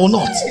that I will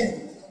not.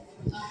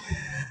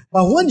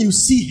 But when you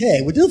see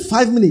her, within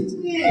 5 minutes,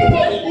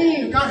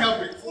 you can't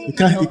help it.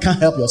 You can't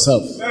help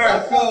yourself.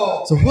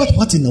 So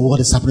what in the world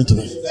is happening to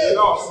me?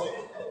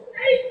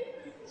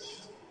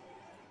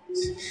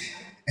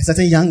 A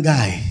certain young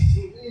guy,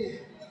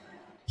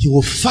 he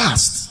will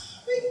fast.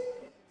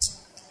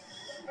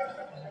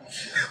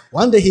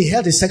 One day he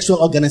held his sexual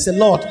organ and said,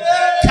 Lord,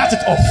 cut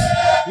it off.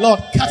 Lord,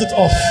 cut it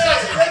off.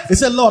 He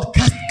said, Lord,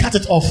 cut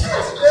it off.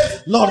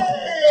 Lord,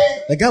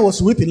 the guy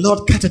was weeping,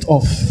 Lord, cut it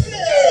off.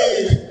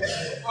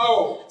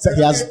 So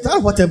he has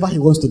done whatever he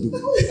wants to do.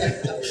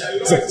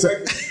 So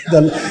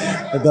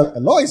the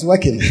law is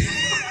working.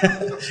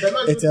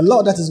 It's a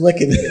law that is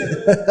working.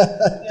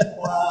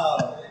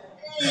 Wow.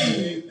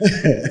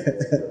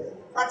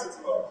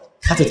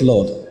 Cut it,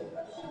 Lord.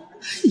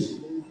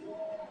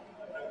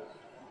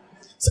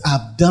 So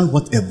I've done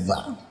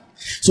whatever.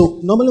 So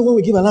normally when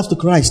we give our lives to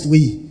Christ,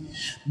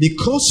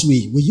 because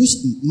we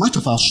use much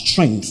of our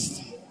strength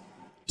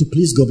to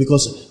please God,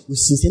 because we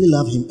sincerely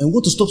love Him and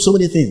want to stop so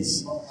many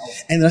things.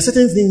 And there are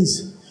certain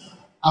things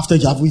after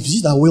we've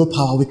used our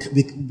willpower, we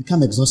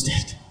become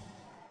exhausted,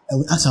 and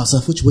we ask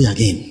ourselves, which way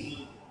again?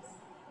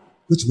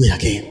 Which way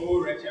again?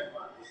 Oh, wretched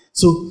man.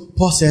 So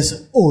Paul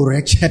says, "Oh,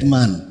 wretched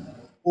man."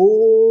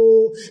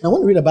 Oh, now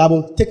when you read the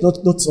Bible, take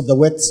notes of the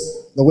word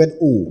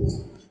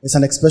 "oh." It's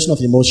an expression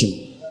of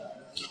emotion.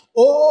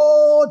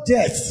 Oh,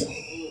 death.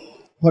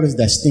 What is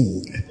that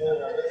sting?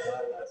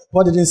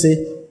 Paul didn't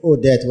say, oh,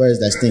 death, where is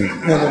that sting?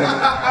 No.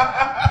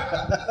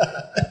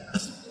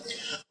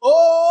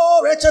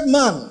 Oh, wretched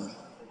man.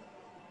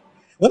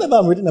 Whenever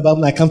I'm reading the Bible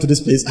and I come to this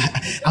place,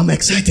 I'm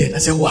excited. I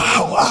say,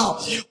 wow.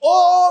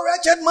 Oh,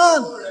 wretched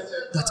man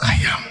that I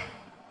am.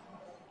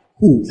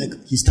 Who?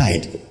 Like, he's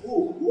tired.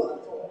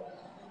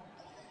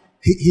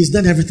 He's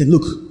done everything.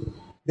 Look,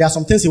 there are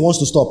some things he wants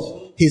to stop.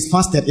 He's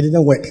fasted, it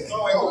didn't work.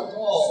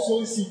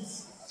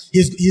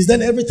 He's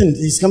done everything.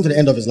 He's come to the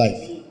end of his life.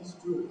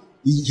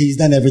 He's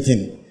done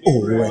everything.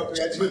 Oh,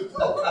 wretched.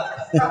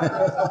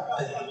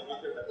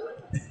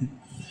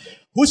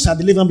 Who shall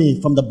deliver me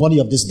from the body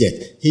of this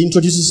death? He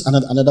introduces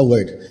another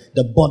word,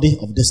 the body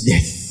of this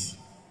death.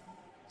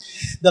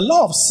 The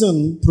law of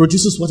sin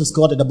produces what is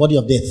called the body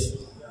of death.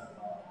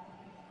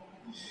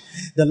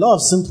 The law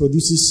of sin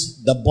produces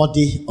the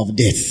body of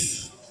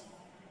death.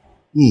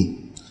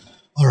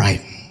 All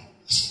right.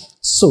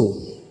 So,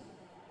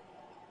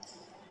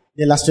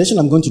 the illustration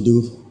I'm going to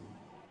do,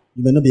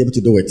 you may not be able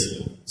to do it.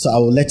 So I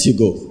will let you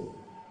go.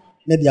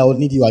 Maybe I will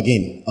need you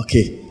again.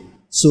 Okay.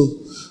 So,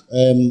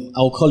 I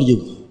will call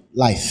you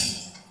Life.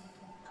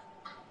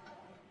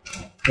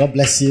 God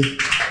bless you.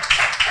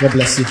 God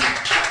bless you.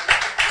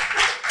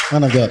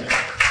 Man of God.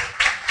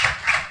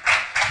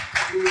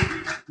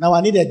 Now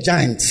I need a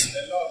giant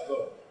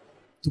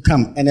to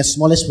come and a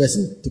smallish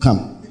person to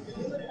come.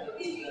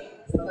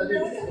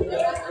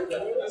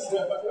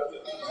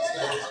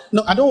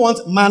 No, I don't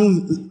want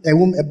man, a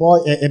woman, a boy,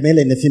 a male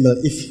and a female.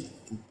 If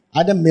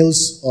either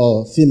males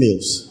or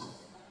females.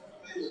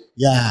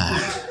 Yeah.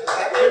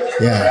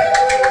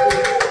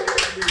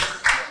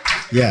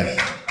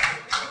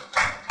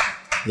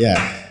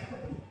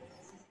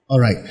 All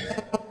right.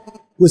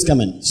 Who is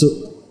coming? So,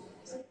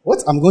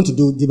 what I'm going to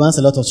do demands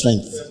a lot of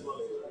strength.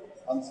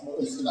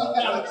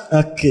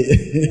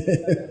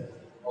 Okay.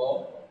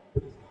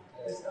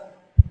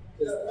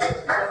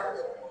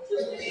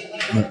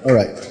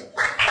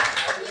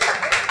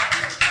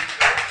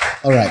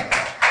 All right.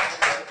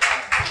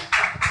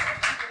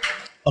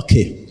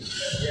 Okay.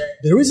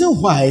 The reason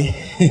why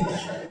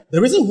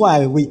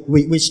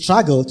we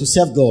struggle to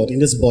serve God in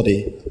this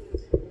body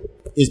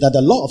is that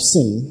the law of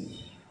sin,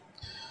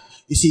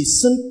 you see,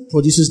 sin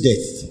produces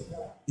death.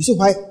 You see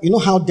why? You know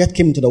how death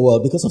came into the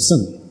world? Because of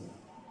sin.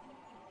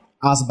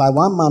 As by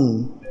one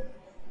man,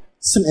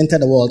 sin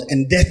entered the world,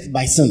 and death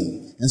by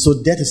sin. And so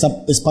death is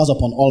passed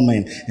upon all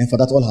men, and for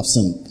that all have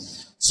sinned.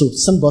 So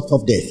sin brought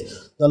forth death.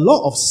 The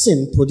law of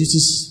sin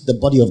produces the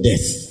body of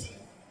death.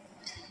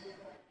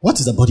 What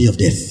is the body of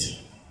death?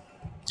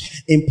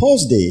 In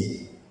Paul's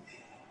day,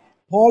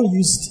 Paul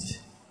used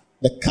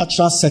the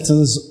cultural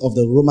settings of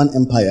the Roman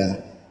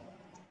Empire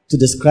to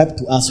describe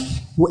to us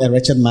who a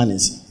wretched man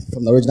is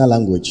from the original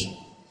language.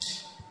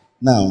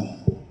 Now,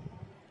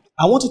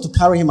 I want you to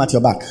carry him at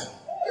your back.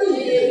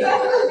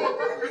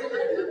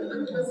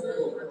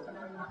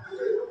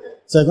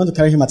 So you're going to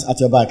carry him at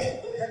your back.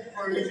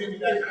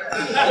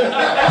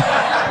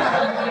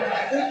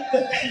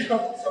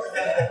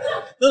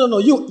 No.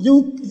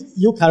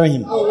 You carry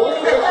him.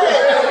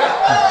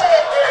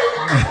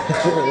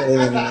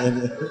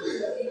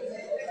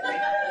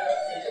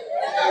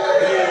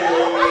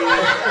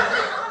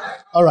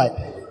 All right.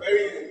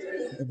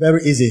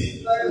 Very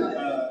easy.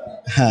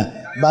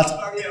 But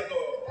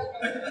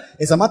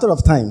it's a matter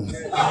of time.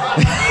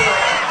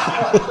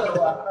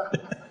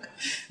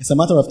 It's a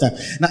matter of time.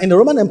 Now, in the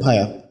Roman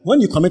Empire,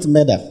 when you commit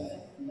murder,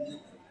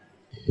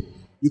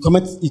 you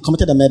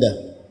committed a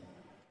murder.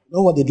 You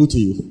know what they do to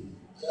you?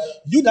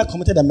 You that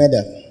committed a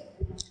murder,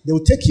 they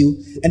will take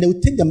you and they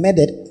will take the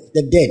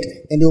dead,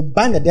 and they will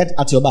bind the dead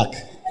at your back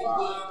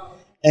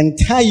and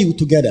tie you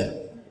together.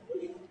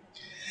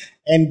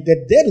 And the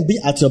dead will be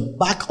at your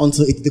back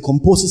until it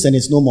decomposes and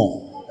it's no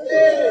more.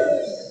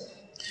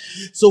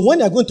 So when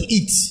you are going to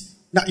eat,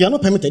 now you are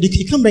not permitted.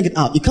 You can't bring it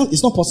out.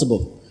 It's not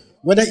possible.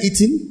 Whether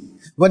eating,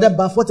 whether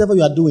bath, whatever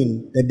you are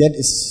doing, the dead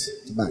is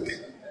back.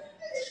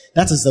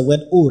 That is the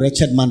word, "Oh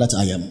wretched man that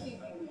I am.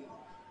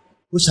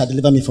 Who shall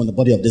deliver me from the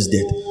body of this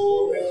dead?"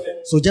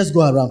 So just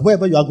go around.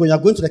 Wherever you are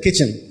going to the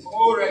kitchen.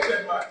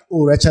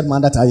 Oh wretched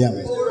man that I am.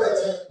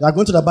 You are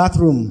going to the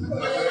bathroom.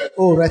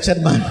 Oh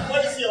wretched man.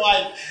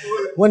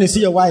 When you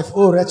see your wife,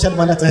 oh wretched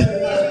man that I am.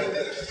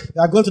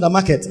 You are going to the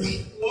market.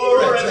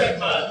 Oh wretched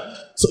man.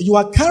 So you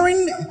are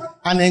carrying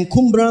an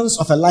encumbrance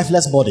of a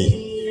lifeless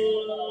body.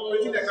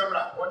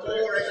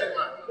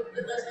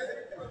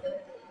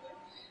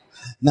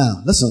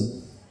 Now,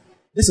 listen.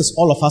 This is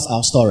all of us,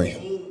 our story.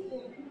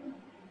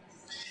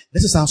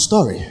 This is our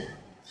story.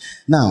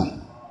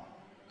 Now,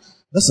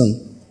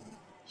 listen.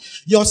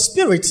 Your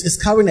spirit is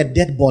carrying a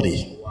dead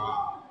body.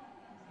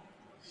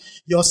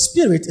 Your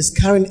spirit is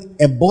carrying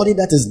a body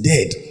that is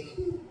dead.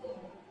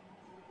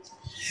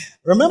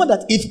 Remember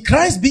that if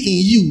Christ be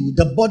in you,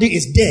 the body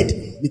is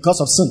dead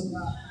because of sin.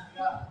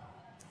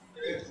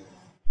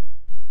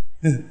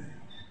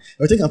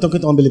 I think I'm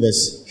talking to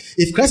unbelievers.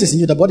 If Christ is in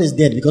you, the body is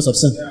dead because of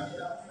sin.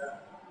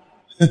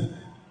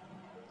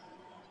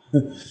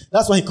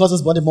 That's why he calls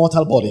this body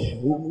mortal body.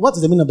 What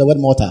is the meaning of the word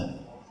mortal?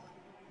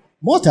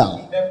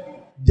 Mortal.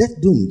 Death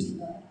doomed.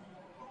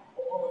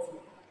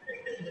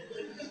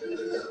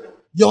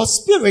 Your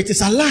spirit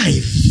is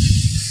alive.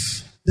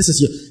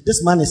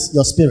 This man is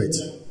your spirit.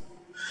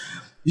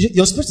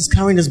 Your spirit is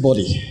carrying this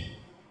body.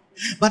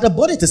 But the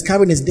body it is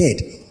carrying is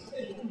dead.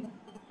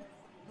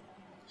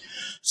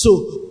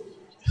 So,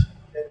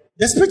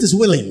 the spirit is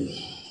willing.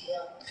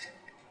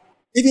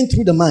 Even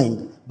through the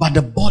mind. But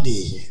the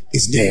body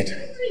is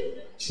dead.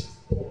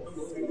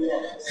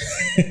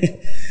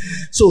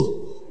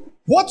 So,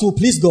 what will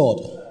please God?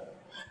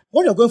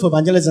 When you're going for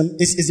evangelism,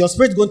 is your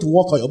spirit going to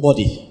walk on your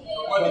body?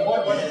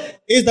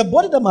 It's the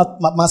body that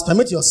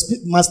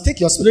must take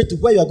your spirit to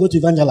where you are going to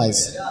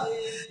evangelize.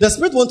 The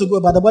spirit wants to go,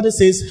 but the body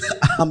says,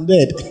 "I'm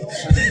dead.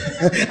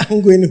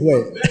 I'm going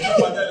anywhere."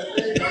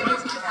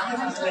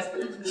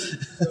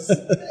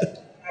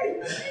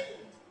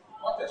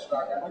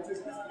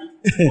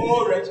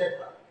 Oh, wretched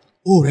man.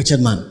 Oh, wretched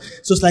man.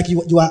 So it's like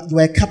you are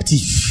a captive.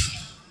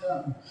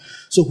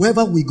 So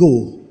wherever we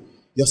go,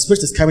 your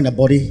spirit is carrying a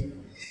body.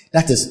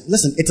 That is,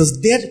 listen, it is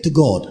dead to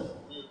God.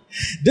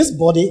 This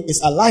body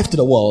is alive to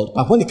the world,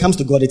 but when it comes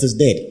to God, it is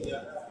dead.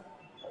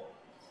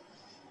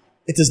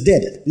 It is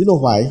dead. You know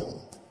why?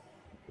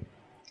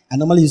 I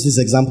normally use this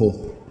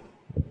example.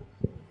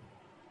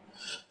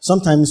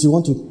 Sometimes you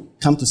want to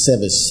come to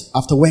service.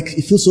 After work,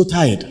 you feel so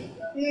tired.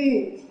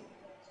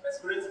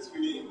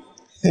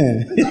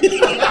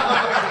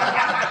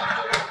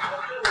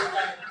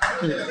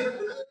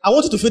 I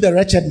want you to feel the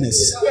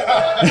wretchedness.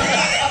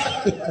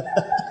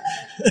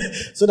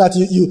 So that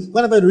you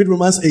whenever you read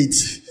Romans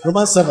 8,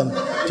 Romans 7,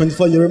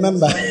 24, you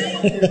remember.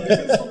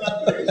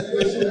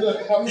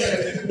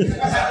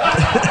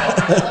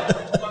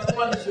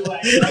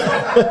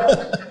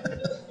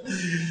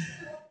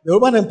 The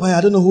Roman Empire,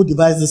 I don't know who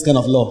devised this kind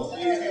of law.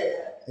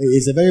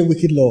 It's a very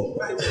wicked law.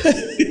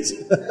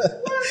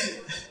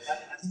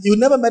 You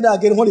never met her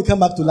again when you come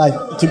back to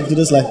life, to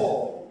this life.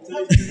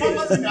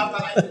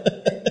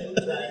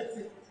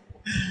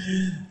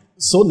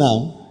 So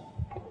now,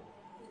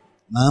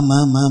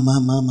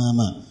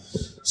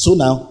 So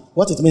now,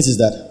 what it means is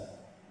that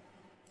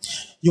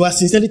you are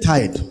sincerely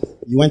tired.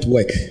 You went to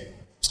work.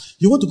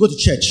 You want to go to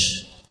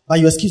church, but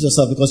you excuse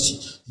yourself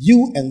because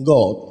you and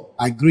God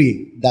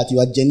agree that you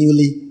are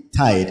genuinely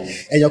tired.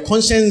 And your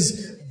conscience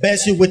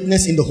bears you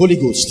witness in the Holy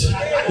Ghost.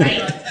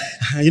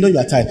 You know you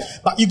are tired.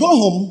 But you go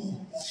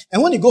home,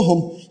 and when you go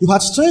home, you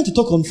are trying to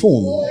talk on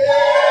phone.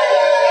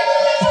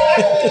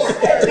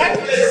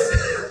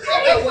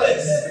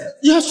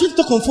 You have to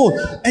talk on phone,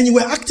 and you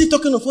were active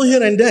talking on phone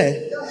here and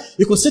there.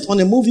 You could sit on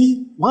a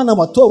movie 1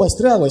 hour, 2 hours,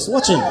 3 hours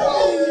watching.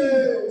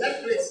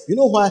 You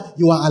know why?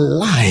 You are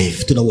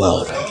alive to the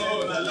world.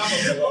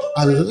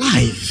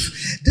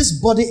 Alive. This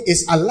body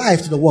is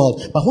alive to the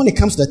world, but when it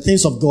comes to the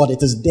things of God,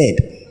 it is dead.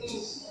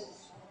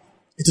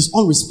 It is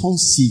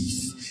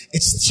unresponsive.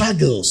 It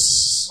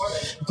struggles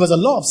because the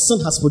law of sin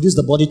has produced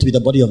the body to be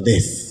the body of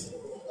death.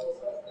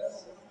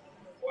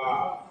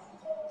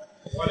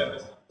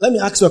 Let me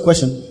ask you a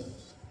question.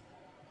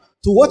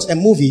 To watch a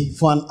movie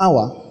for an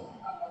hour,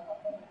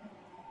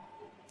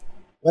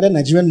 whether a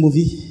Nigerian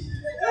movie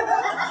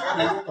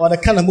or the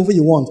kind of movie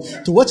you want,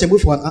 to watch a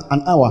movie for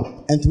an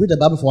hour and to read the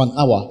Bible for an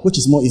hour, which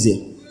is more easier?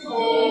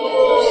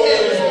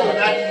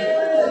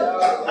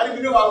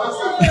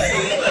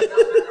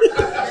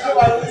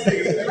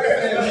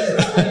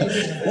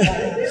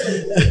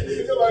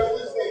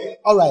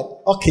 All right,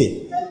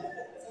 okay.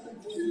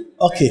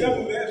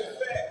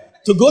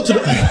 To go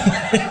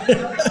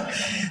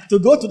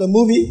to the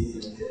movie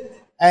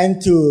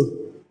and to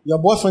your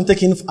boyfriend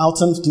taking out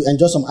to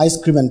enjoy some ice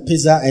cream and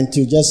pizza and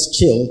to just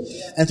chill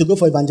and to go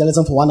for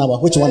evangelism for 1 hour,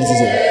 which one is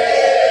easier?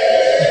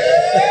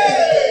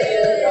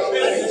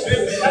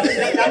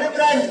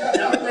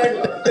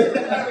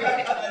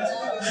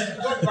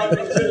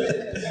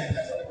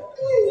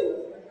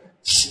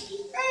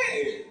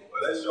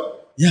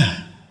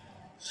 Yeah.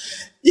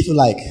 If you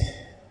like,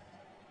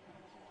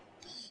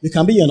 you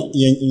can be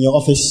in your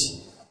office,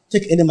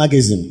 take any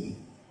magazine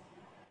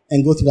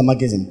and go through the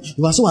magazine.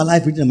 You are so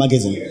alive reading the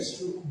magazine.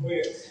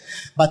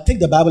 But take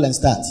the Bible and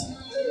start.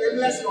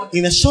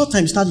 In a short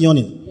time, start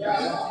yawning.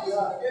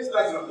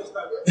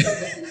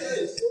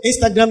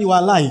 Instagram, you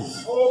are alive.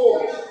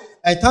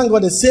 I thank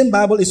God the same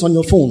Bible is on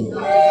your phone.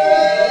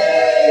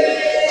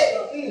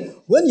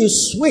 When you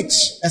switch,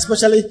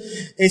 especially,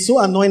 it's so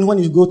annoying when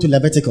you go to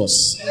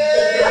Leviticus.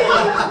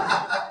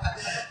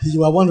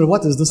 You are wondering,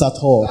 what is this at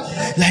all?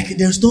 Like,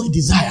 there's no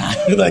desire.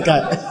 Like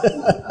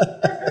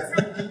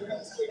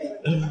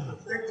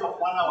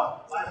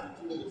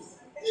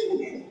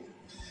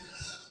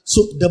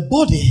So the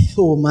body,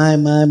 oh my.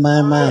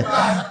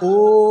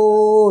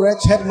 Oh,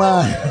 wretched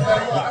man.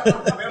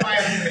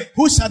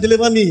 Who shall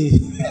deliver me?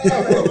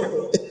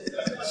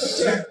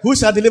 Who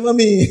shall deliver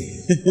me?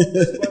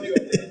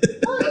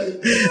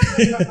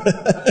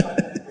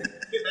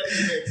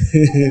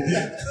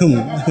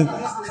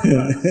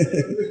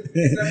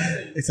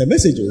 It's a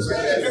message.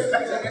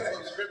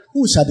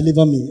 Who shall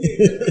deliver me?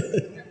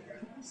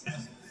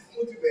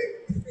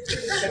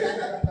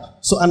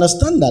 So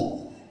understand that.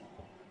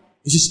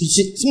 You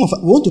see, some of us,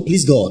 we want to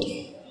please God.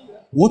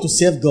 We want to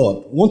serve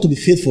God. We want to be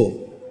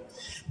faithful.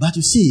 But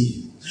you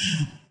see,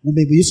 we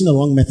may be using the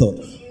wrong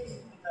method.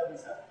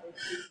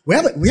 We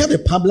have a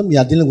problem we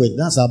are dealing with.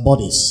 That's our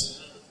bodies.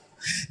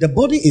 The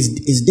body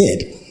is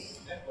dead.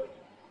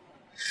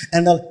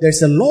 And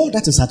there's a law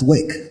that is at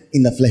work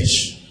in the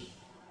flesh.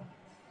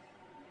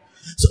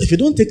 So if you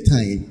don't take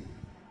time,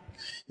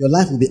 your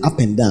life will be up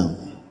and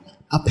down.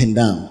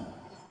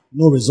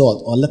 No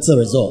result or little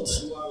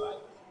result.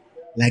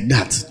 Like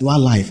that. Dual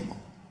life.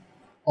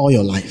 All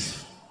your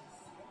life.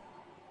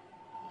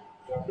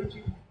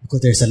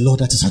 Because there is a law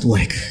that is at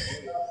work.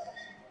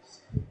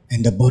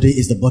 And the body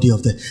is the body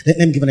of the... Let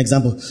me give an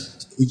example.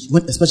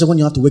 Especially when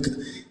you have to wake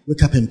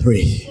up and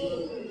pray.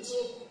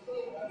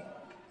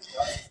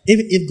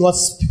 Even if God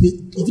speaks,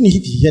 even if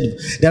you hear,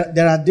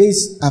 there are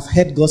days I've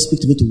heard God speak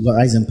to me to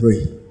rise and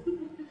pray.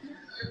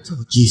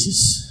 Oh,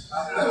 Jesus.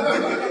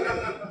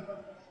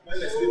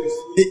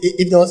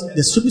 If there was,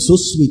 the soup is so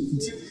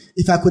sweet.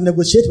 If I could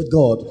negotiate with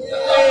God,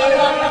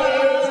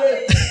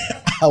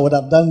 I would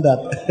have done that.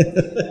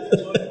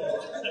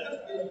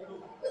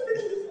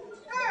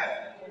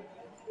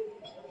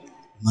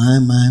 My.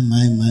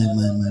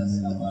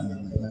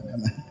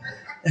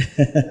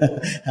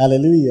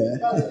 Hallelujah.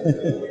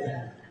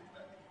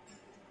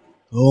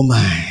 Oh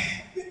my.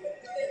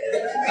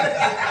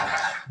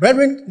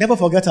 Brethren, never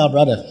forget our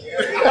brother.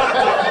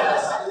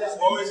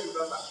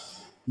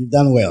 You've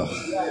done well.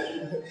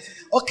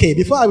 Okay,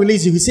 before I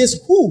release you, he says,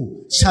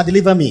 who shall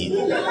deliver me?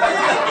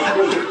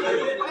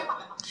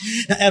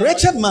 Now, a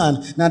wretched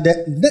man. Now,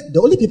 the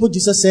only people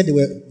Jesus said they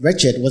were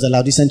wretched was the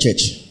Laodicean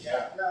church.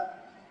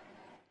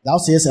 Thou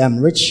sayest, I am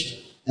rich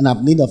and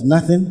have need of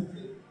nothing.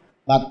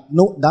 But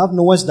no, thou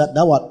knowest that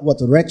thou art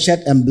what, wretched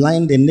and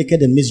blind and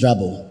naked and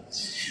miserable.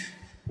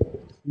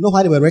 You know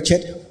why they were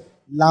wretched?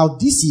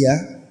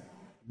 Laodicea,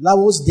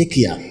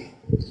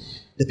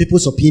 the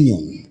people's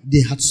opinion.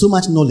 They had so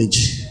much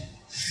knowledge.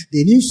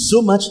 They knew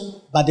so much,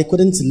 but they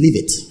couldn't live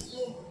it.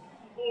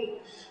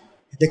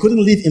 They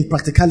couldn't live in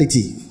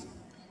practicality.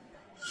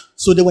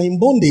 So they were in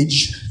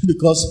bondage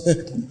because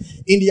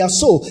in their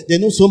soul, they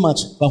know so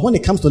much. But when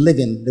it comes to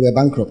living, they were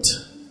bankrupt.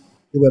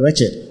 They were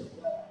wretched.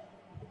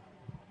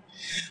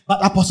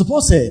 But Apostle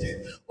Paul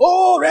said,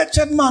 oh,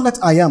 wretched man that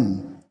I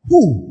am.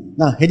 Who?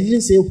 Now, he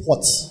didn't say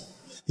what.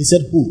 He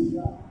said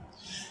who.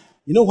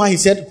 You know why he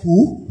said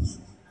who?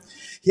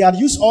 He had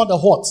used all the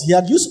what. He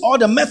had used all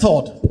the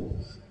method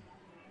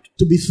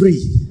to be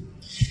free.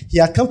 He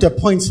had come to a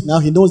point now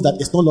he knows that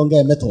it's no longer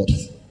a method.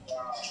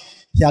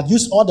 He had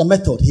used all the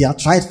method. He had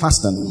tried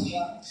fasting.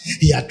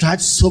 He had tried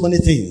so many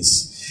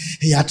things.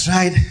 He had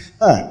tried.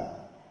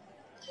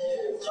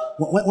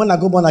 When I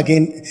go born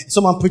again,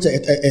 someone preached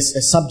a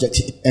subject,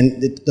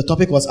 and the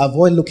topic was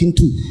avoid looking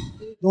too.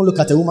 Don't look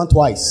at a woman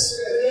twice.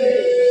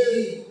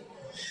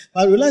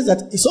 But I realized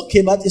that it's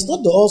okay, but it's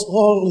not the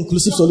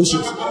all-inclusive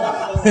solution.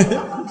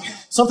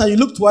 Sometimes you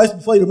look twice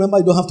before you remember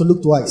you don't have to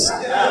look twice.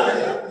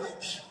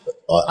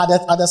 Or at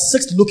the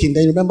sixth looking,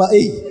 then you remember,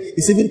 hey,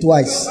 it's even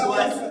twice.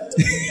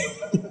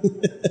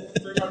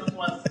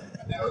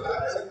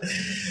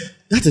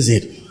 That is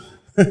it.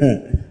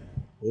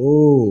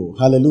 Oh,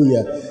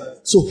 hallelujah.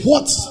 So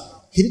what?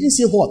 He didn't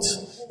say what.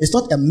 It's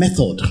not a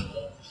method.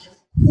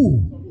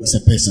 Who is a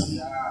person?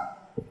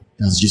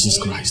 That's Jesus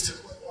Christ.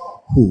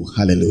 Who?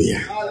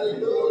 Hallelujah.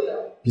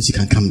 Please, you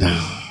can come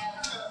down.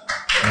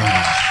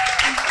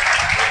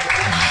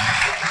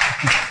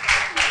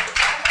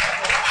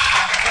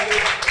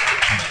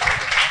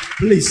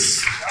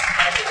 Please,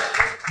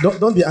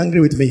 don't be angry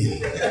with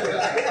me.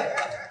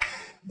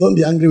 Don't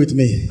be angry with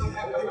me.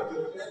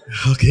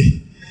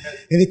 Okay.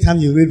 Anytime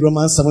you read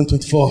Romans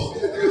 7:24,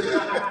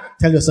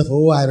 tell yourself,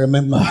 oh, I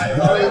remember.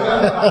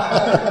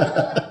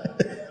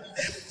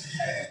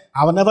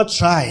 I will never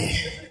try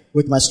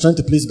with my strength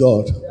to please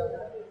God.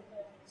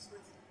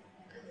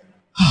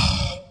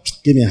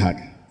 Give me a hug.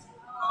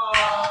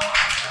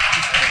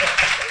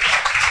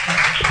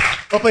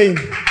 Open.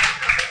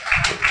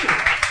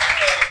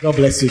 God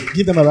bless you.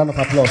 Give them a round of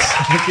applause.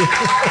 Thank you.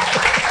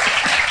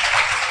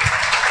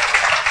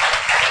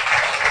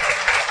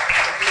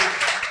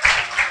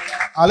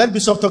 I'll let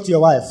Bishop talk to your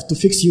wife to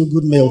fix you a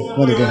good meal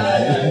when you go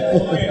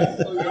home.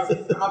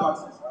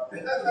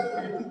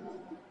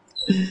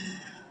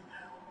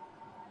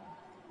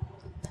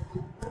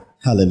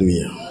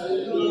 Hallelujah.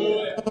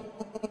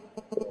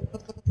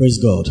 Praise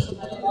God.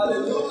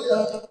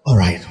 All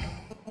right.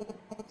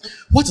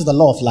 What is the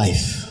law of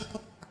life?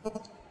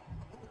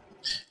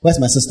 Where's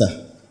my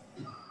sister?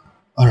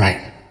 All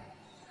right.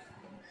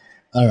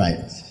 All right.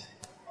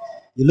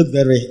 You look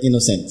very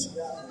innocent.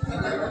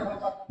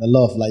 The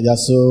law of life. You are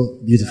so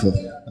beautiful.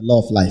 The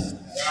law of life.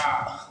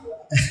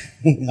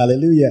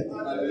 Hallelujah.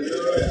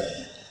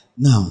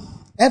 Now,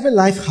 every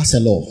life has a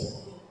law.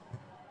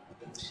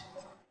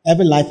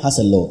 Every life has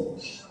a law.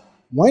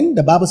 When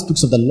the Bible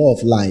speaks of the law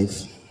of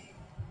life,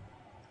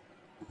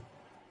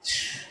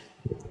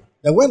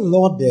 the word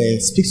law there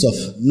speaks of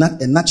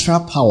a natural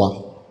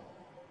power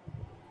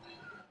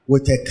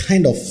with a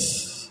kind of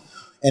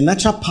a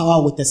natural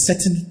power with a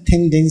certain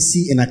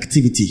tendency and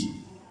activity.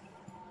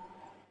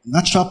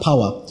 Natural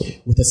power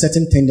with a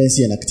certain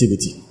tendency and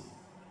activity.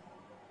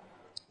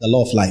 The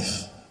law of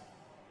life.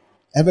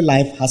 Every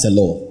life has a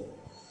law.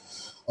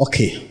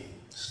 Okay.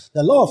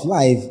 The law of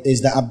life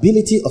is the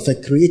ability of a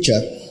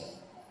creature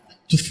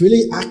to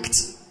freely act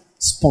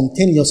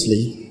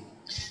spontaneously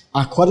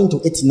according to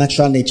its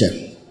natural nature.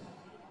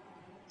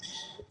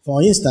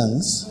 For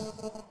instance,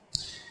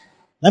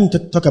 let me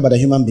talk about a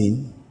human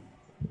being.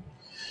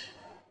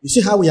 You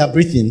see how we are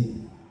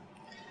breathing?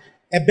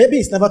 A baby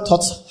is never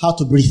taught how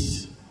to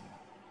breathe.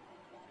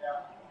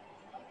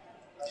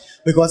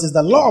 Because it's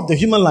the law of the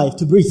human life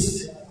to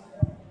breathe.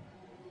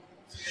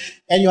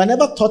 And you are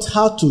never taught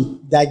how to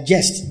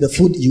digest the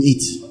food you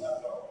eat.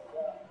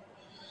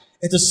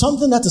 It is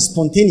something that is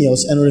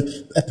spontaneous and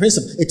a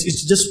principle.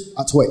 It's just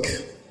at work.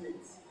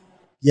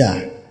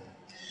 Yeah.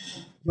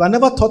 You are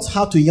never taught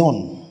how to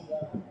yawn.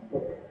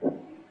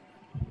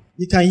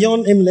 You can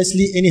yawn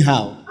aimlessly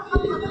anyhow.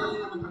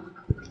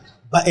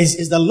 But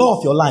it's the law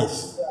of your life.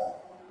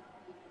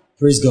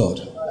 Praise God.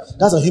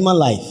 That's a human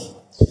life.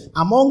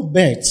 Among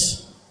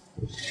birds,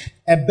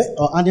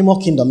 or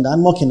animal kingdom, the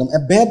animal kingdom, a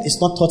bird is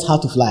not taught how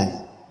to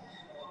fly.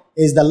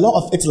 It's the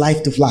law of its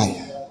life to fly.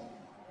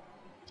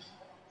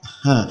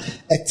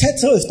 A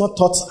turtle is not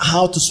taught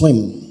how to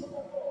swim.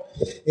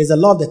 It's the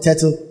law of the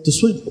turtle to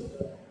swim.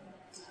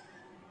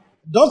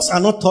 Dogs are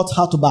not taught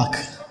how to bark.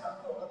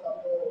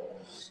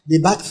 They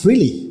bark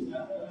freely.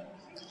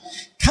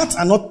 Cats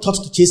are not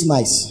taught to chase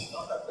mice.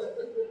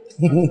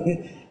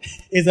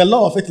 It's the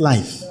law of its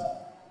life.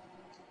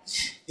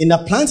 In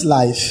a plant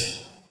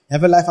life,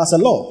 every life has a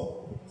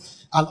law.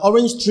 An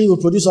orange tree will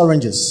produce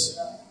oranges.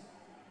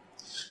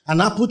 An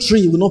apple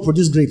tree will not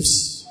produce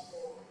grapes.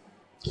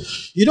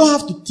 You don't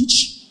have to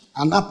teach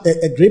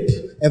a grape,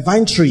 a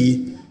vine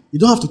tree. You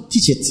don't have to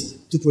teach it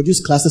to produce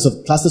clusters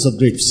of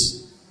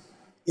grapes.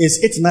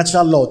 It's its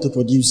natural law to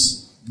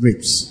produce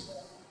grapes.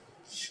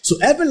 So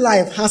every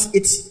life has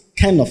its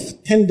kind of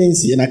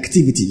tendency and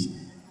activity.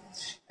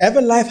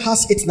 Every life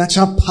has its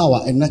natural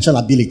power and natural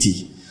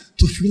ability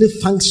to really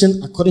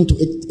function according to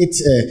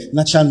its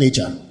natural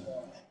nature.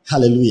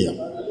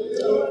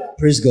 Hallelujah.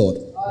 Praise God.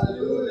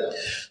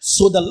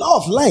 So the law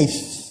of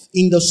life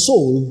in the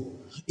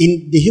soul,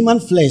 in the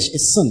human flesh,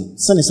 is sin.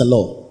 Sin is a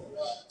law.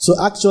 So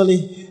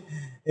actually,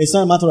 it's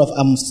not a matter of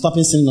I'm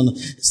stopping sin. No.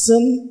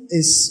 Sin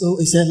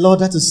is a law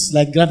that is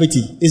like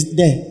gravity. It's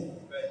there.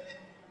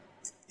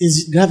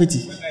 It's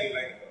gravity.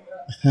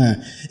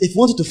 If you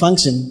want it to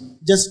function,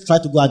 just try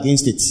to go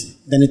against it.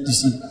 Then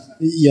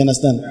you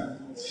understand.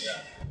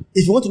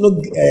 If you want to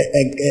know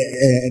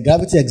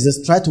gravity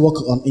exists, try to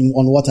walk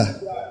on water.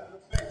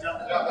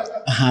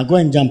 Go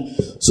and jump.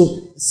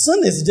 So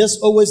sin is just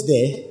always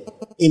there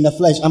in the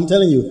flesh. I'm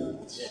telling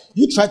you.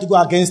 You try to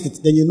go against it,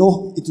 then you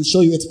know it will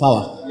show you its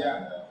power.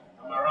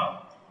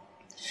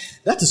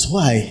 That is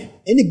why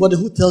anybody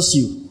who tells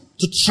you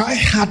to try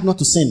hard not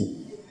to sin,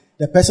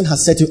 the person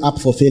has set you up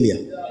for failure.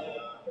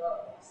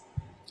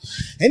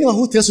 Anyone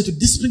who tells you to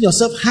discipline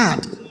yourself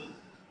hard,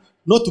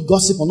 not to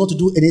gossip or not to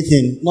do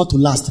anything, not to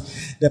lust,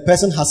 the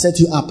person has set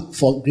you up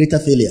for greater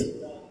failure.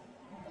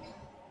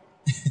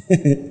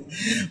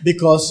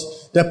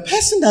 Because the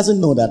person doesn't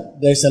know that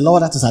there is a law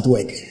that is at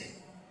work.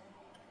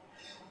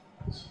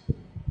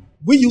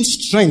 We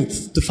use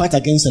strength to fight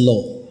against a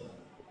law.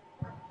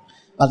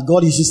 But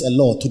God uses a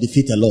law to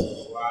defeat a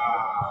law.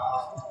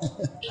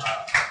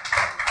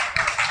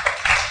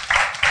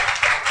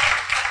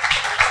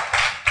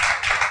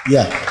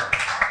 Yeah.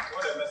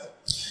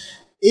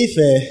 If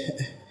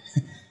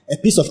a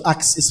piece of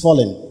axe is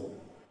fallen,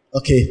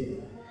 okay,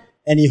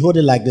 and you hold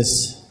it like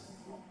this.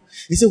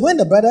 You see, when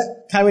the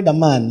brother carried the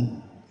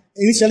man,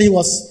 initially he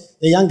was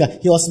the younger,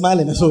 he was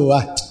smiling. So,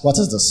 what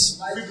is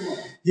this?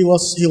 He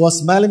was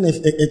smiling.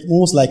 It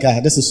moves like,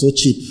 this is so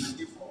cheap.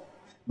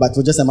 But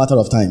for just a matter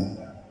of time.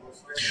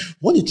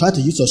 When you try to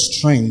use your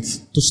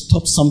strength to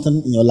stop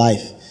something in your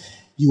life,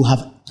 you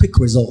have quick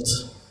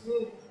results.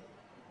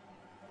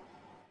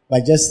 By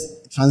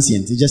just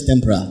transient, it's just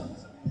temporal.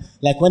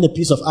 Like when a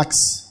piece of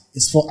axe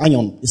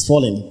iron is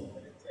falling.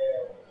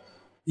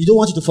 You don't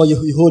want it to fall,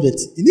 you hold it.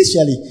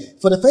 Initially,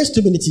 for the first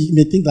 2 minutes, you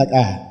may think like,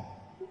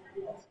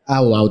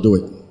 I'll do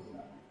it.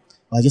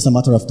 But just a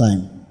matter of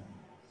time.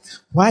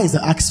 Why is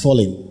the axe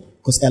falling?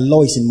 Because a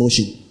law is in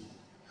motion.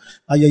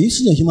 But you're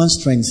using your human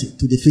strength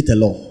to defeat a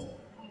law.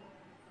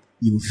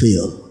 You will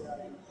fail.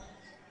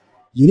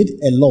 You need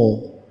a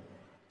law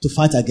to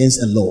fight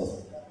against a law.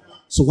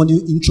 So when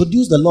you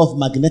introduce the law of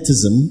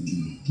magnetism,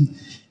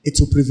 it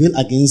will prevail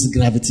against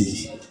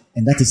gravity.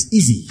 And that is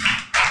easy.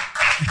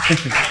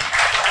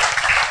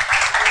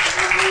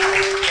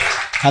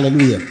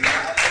 Hallelujah.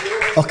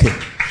 Okay.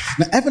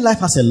 Now every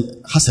life has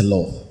a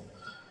law.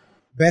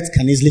 Birds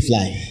can easily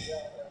fly.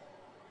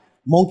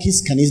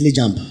 Monkeys can easily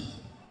jump.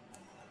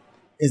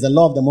 It's the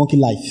law of the monkey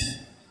life.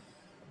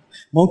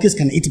 Monkeys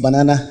can eat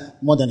banana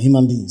more than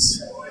human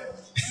beings.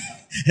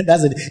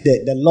 That's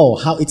the law,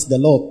 how the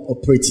law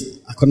operates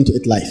according to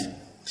its life.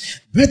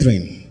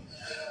 Brethren,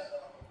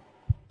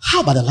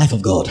 how about the life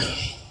of God?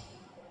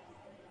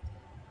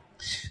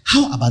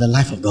 How about the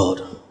life of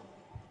God?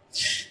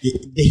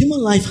 The human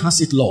life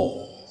has its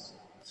law.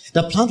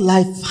 The plant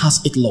life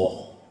has its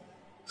law.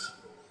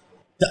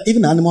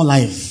 Even the animal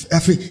life,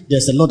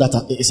 there's a law that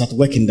is at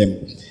work in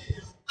them.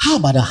 How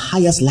about the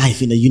highest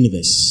life in the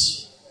universe?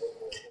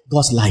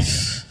 God's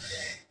life.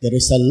 There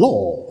is a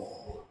law.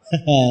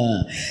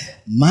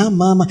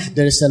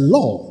 There is a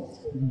law.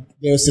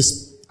 There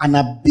is an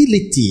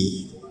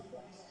ability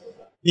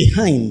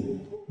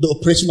behind the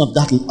operation of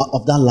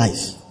that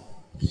life.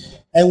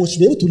 And we should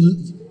be able to,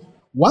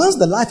 once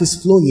the life is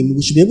flowing,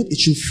 it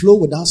should flow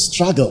without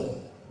struggle.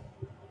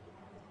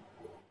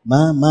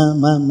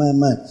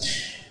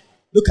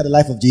 Look at the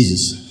life of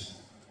Jesus.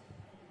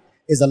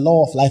 It's the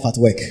law of life at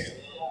work.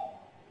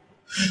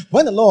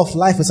 When the law of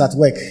life is at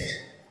work,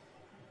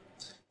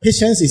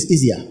 patience is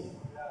easier.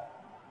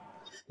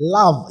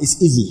 Love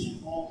is easy.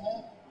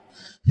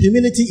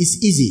 Humility is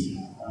easy.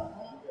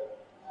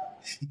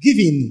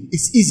 Giving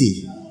is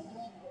easy.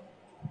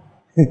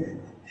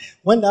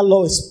 When that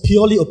law is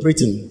purely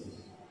operating.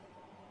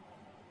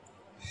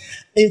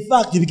 In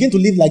fact, you begin to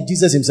live like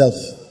Jesus himself.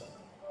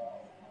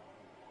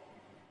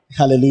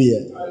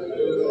 Hallelujah.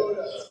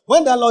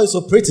 When that law is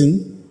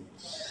operating,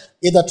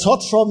 if the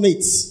trot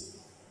mate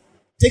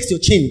takes your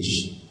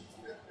change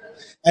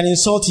and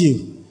insult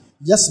you,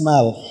 just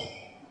smile.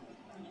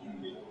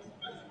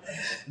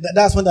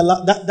 That's when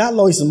that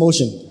law is in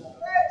motion.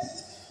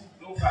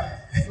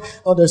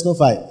 Oh, there's no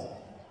fight.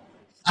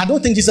 I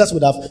don't think Jesus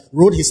would have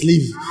rolled his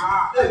sleeve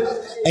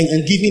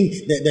and given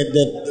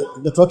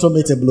the trot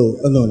mate a blow.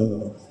 Oh,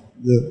 no.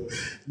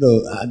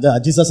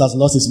 Jesus has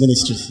lost his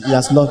ministry. He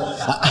has lost.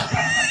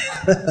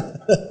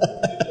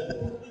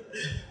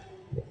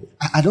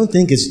 I don't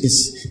think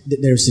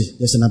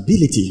there's an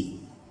ability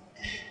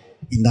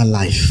in that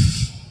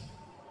life.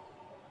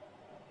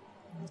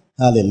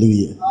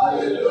 Hallelujah.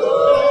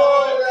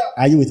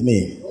 Are you with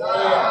me?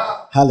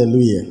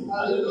 Hallelujah.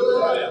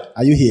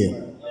 Are you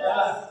here?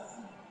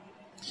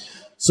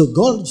 So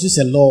God uses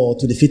a law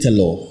to defeat a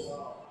law.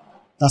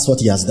 That's what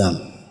he has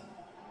done.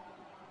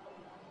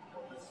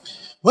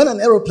 When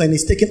an aeroplane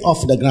is taken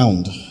off the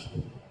ground,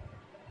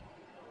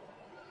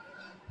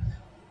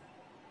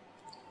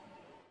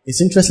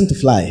 it's interesting to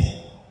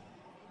fly.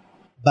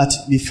 But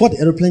before the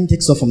aeroplane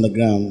takes off from the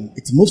ground,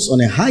 it moves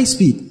on a high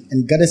speed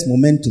and gathers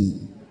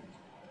momentum.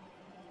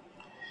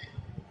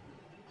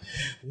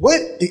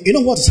 You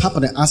know what is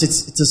happening? As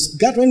it is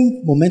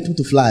gathering momentum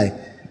to fly,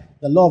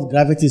 the law of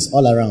gravity is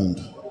all around.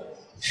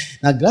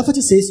 Now,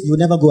 gravity says you will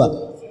never go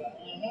up.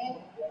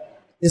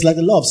 It's like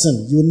the law of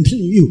sin. You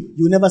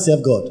will never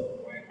serve God.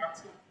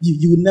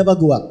 You will never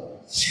go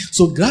up.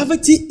 So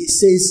gravity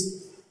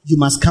says you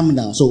must come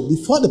down. So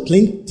before the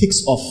plane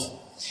takes off,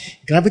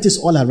 gravity is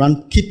all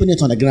around, keeping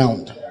it on the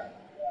ground.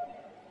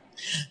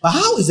 But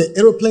how is the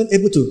aeroplane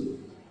able to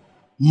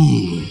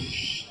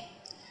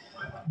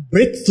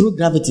break through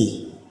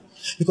gravity?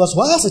 Because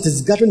whilst it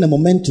is gathering the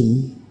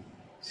momentum,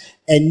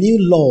 a new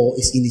law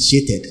is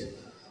initiated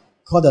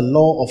called the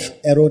law of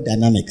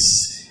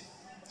aerodynamics,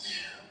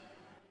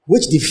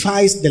 which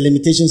defies the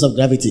limitations of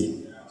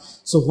gravity.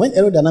 So when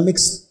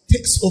aerodynamics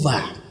takes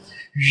over,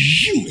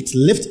 it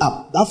lifts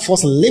up. That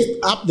force lifts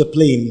up the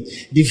plane,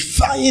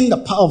 defying the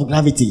power of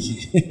gravity.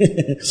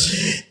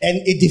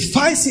 And it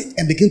defies it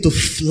and begins to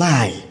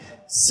fly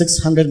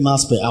 600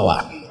 miles per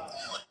hour.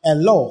 A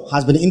law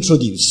has been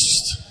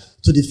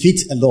introduced to defeat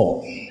a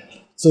law.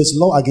 So it's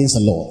law against a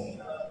law.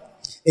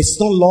 It's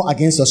not law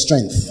against your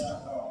strength.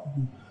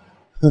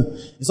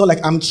 It's not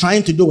like I'm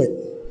trying to do it.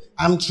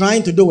 I'm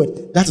trying to do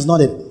it. That is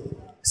not it.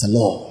 It's a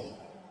law.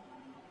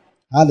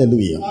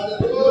 Hallelujah.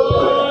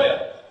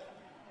 Hallelujah.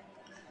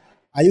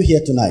 Are you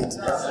here tonight?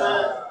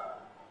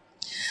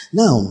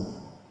 Now,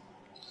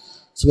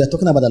 so we are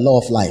talking about the law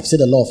of life. Say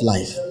the law of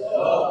life.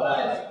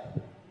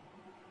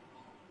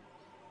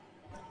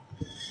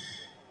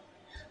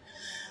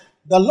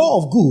 The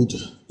law of good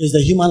is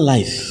the human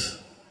life.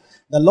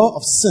 The law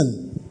of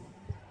sin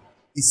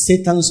is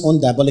Satan's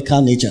own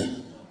diabolical nature.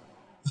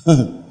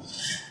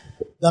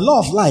 The law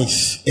of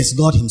life is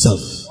God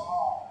himself.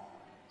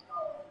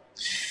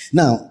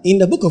 Now, in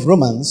the book of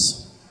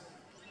Romans,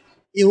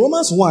 in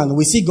Romans 1,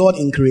 we see God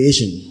in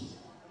creation.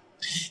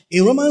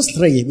 In Romans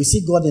 3, we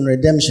see God in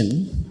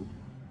redemption.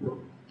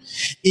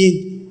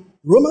 In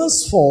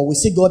Romans 4, we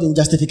see God in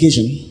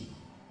justification.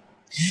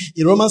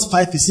 In Romans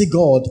 5, we see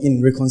God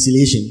in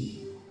reconciliation.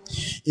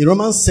 In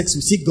Romans 6,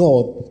 we see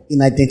God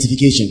in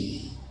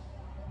identification.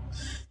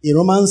 In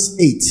Romans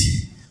 8,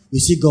 we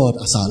see God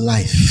as our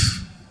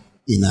life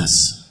in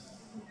us.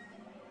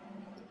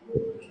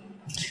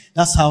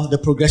 That's how the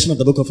progression of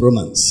the book of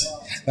Romans.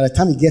 By the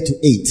time you get to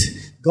 8,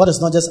 God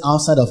is not just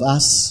outside of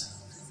us,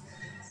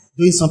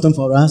 doing something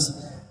for us,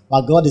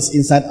 but God is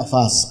inside of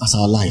us as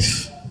our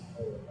life.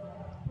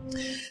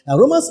 Now,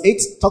 Romans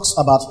 8 talks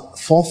about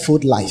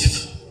fourfold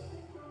life.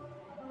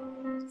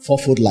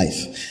 Fourfold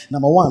life.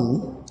 Number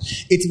one,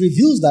 it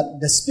reveals that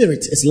the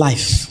Spirit is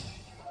life.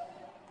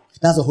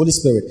 That's the Holy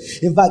Spirit.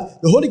 In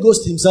fact, the Holy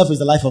Ghost himself is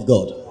the life of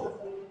God.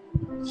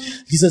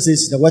 Jesus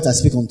says, the words I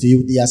speak unto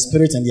you, they are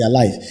spirit and they are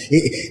life.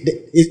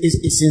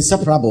 It's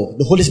inseparable.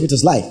 The Holy Spirit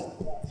is life.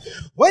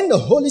 When the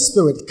Holy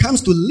Spirit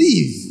comes to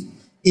live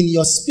in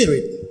your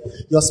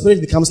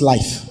spirit becomes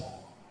life.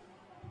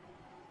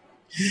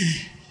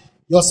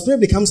 Your spirit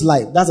becomes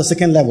life. That's the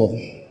second level.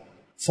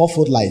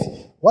 Fourfold life.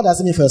 What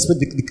does it mean for your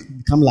spirit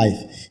become life?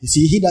 You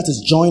see, he that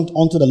is joined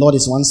unto the Lord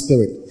is one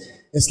spirit.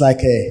 It's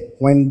like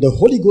when the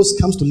Holy Ghost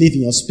comes to live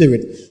in your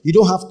spirit, you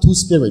don't have two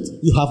spirits.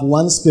 You have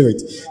one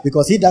spirit.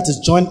 Because he that is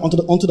joined unto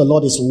the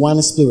Lord is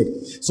one spirit.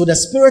 So the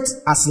spirit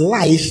as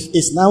life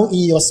is now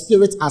in your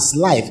spirit as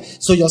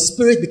life. So your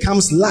spirit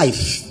becomes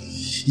life.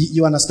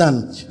 You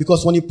understand?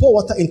 Because when you pour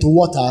water into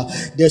water,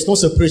 there's no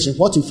separation.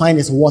 What you find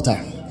is water.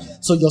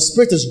 So your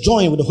spirit is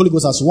joined with the Holy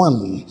Ghost as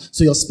one.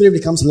 So your spirit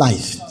becomes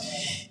life.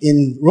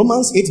 In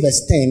Romans 8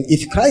 verse 10,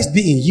 if Christ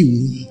be in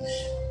you,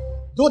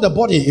 though the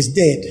body is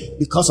dead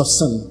because of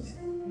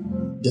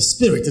sin, the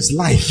spirit is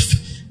life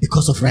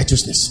because of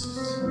righteousness.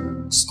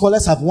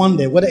 Scholars have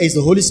wondered whether it's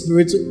the Holy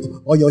Spirit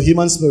or your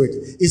human spirit.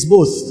 It's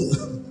both.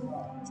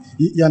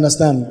 You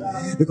understand?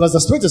 Because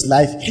the Spirit is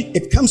life.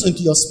 It comes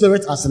into your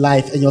spirit as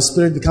life, and your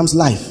spirit becomes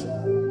life.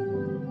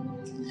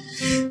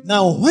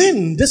 Now,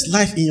 when this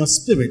life in your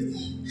spirit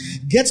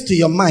gets to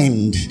your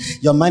mind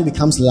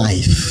becomes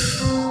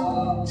life.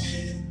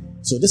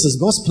 So this is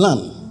God's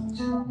plan.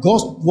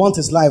 God wants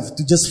His life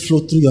to just flow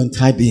through your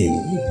entire being.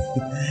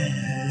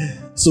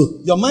 So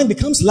your mind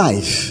becomes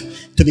life.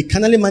 To be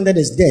carnally minded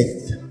is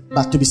death,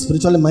 but to be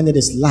spiritually minded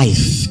is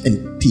life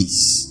and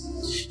peace.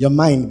 Your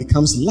mind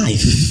becomes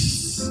life.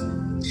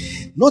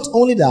 Not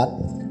only that,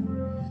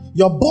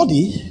 your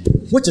body,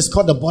 which is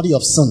called the body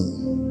of sin,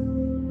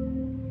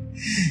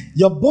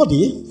 your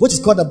body, which is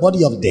called the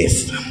body of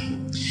death,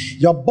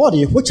 your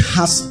body, which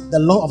has the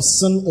law of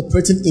sin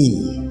operating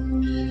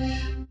in,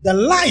 the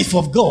life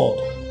of God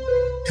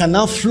can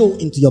now flow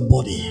into your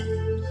body.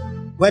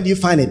 Where do you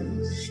find it?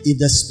 If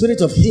the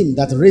spirit of Him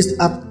that raised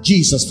up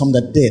Jesus from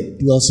the dead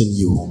dwells in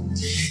you,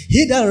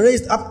 He that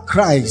raised up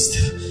Christ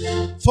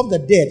from the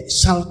dead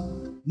shall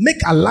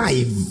make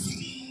alive,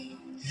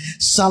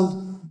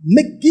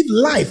 give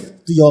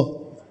life to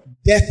your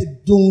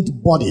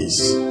death-doomed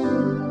bodies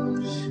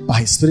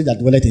by His Spirit that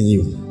dwelleth in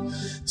you.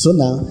 So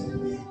now,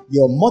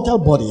 your mortal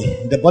body,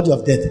 the body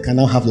of death, can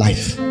now have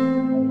life.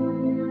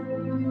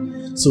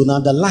 So now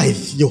the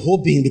life, your whole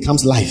being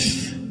becomes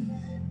life.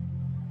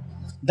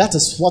 That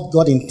is what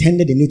God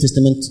intended the New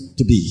Testament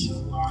to be.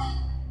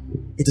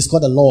 It is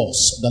called the law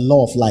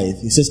of life.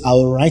 He says, I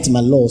will write my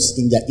laws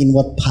in their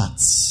inward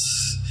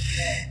parts,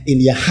 in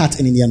their heart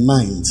and in their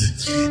mind.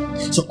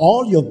 So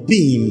all your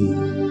being,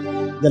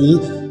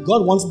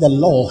 God wants the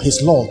law,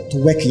 His law to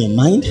work in your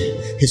mind,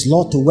 His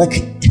law to work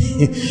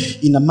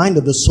in the mind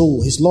of the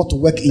soul, His law to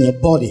work in your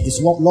body, His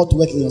law to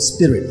work in your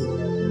spirit,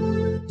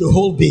 the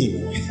whole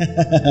being.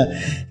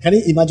 Can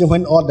you imagine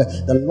when all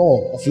the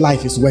law of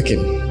life is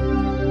working?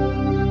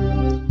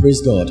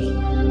 Praise God.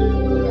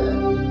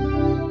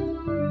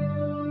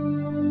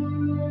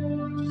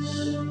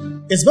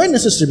 It's very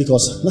necessary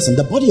because, listen,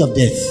 the body of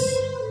death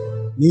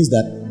means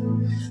that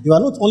you are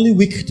not only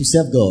weak to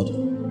serve God,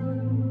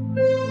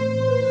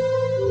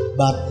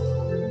 but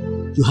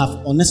you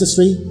have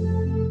unnecessary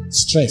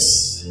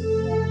stress,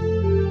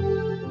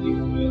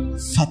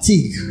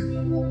 fatigue,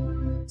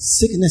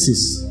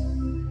 sicknesses,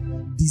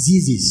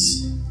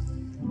 diseases,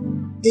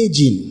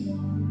 aging,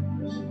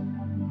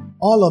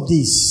 all of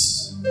these,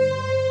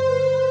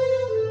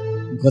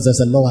 because there's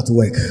a law at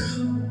work in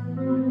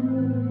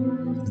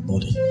the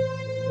body.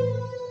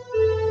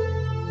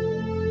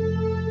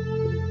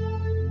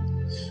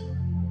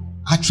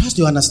 I trust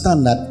you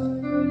understand that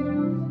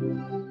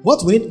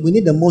what we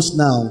need the most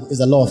now is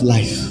the law of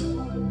life.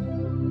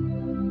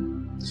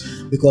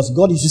 Because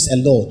God uses a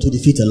law to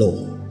defeat a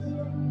law.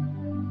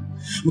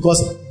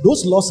 Because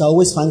those laws are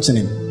always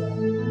functioning.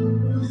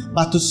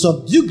 But to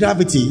subdue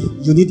gravity,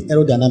 you need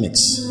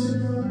aerodynamics.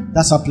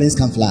 That's how planes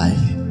can fly.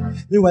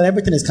 Meanwhile,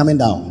 everything is coming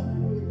down.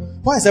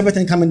 Why is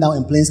everything coming down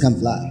and planes can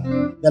fly?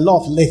 The law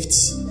of lift,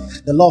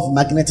 the law of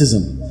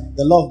magnetism,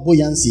 the law of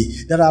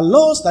buoyancy. There are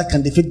laws that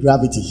can defeat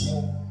gravity.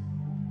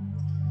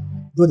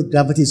 Though the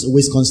gravity is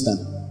always constant.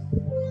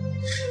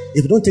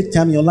 If you don't take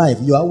time in your life,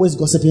 you are always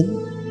gossiping.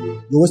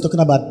 You're always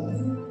talking about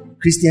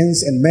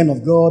Christians and men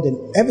of God, and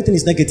everything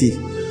is negative.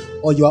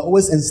 Or you are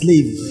always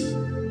enslaved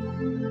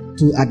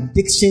to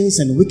addictions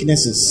and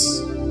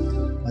weaknesses.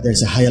 But there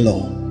is a higher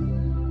law.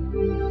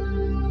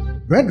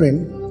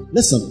 Brethren,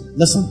 listen.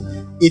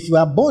 If you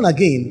are born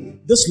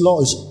again, this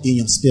law is in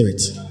your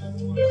spirit.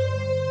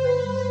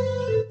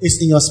 It's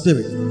in your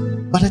spirit.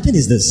 But the thing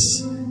is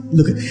this.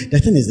 Look, the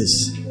thing is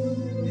this.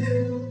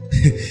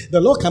 The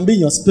law can be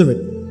in your spirit,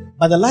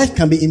 but the life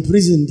can be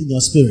imprisoned in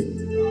your spirit.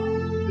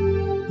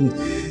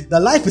 The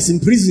life is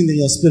imprisoned in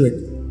your spirit,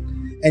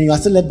 and you are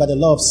still led by the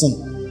law of sin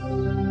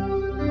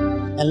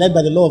and led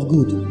by the law of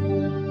good.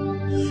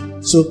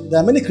 So there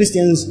are many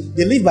Christians,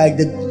 they live by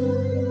the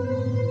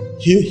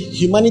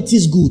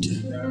humanity's good,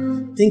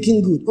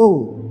 thinking good.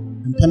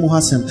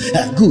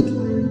 Good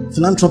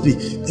philanthropy.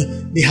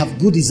 They have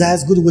good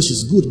desires, good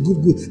wishes, good.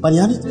 But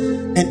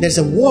and there's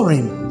a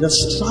warring,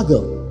 there's a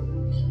struggle.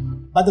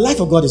 But the life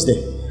of God is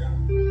there.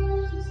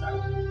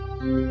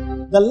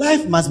 The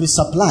life must be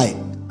supplied.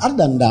 Other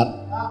than that,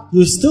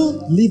 you still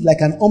live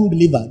like an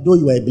unbeliever, though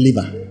you are a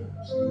believer.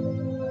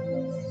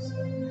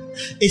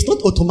 It's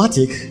not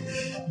automatic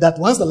that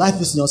once the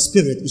life is in your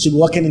spirit, you should be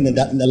walking in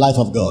the life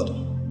of God.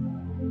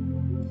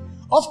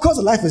 Of course,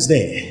 the life is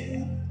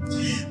there,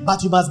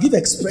 but you must give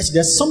expression.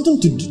 There's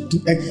something to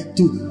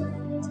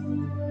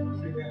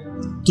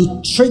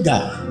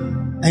trigger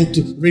and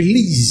to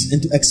release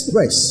and to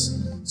express.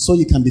 So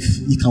you can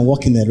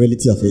walk in the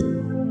reality of it.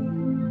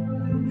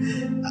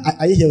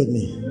 Are you here with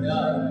me?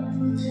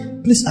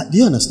 Please, do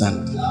you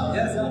understand?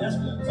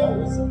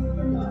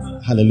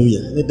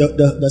 Hallelujah.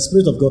 The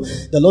Spirit of God,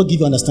 the Lord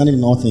give you understanding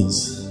in all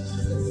things.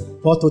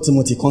 Paul told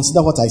Timothy,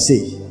 consider what I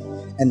say,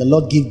 and the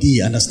Lord give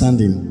thee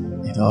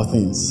understanding in all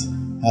things.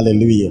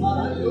 Hallelujah.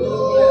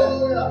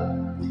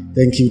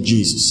 Thank you,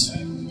 Jesus.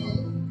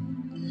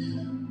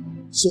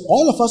 So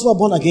all of us who are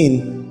born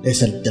again,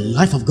 the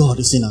life of God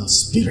is in our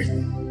spirit.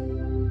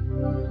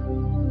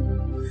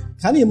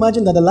 Can you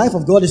imagine that the life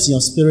of God is in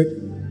your spirit?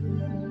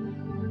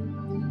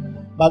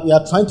 But we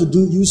are trying to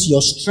use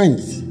your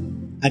strength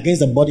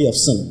against the body of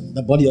sin,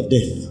 the body of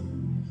death.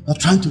 We are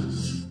trying to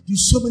do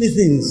so many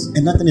things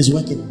and nothing is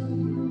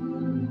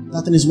working.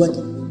 Nothing is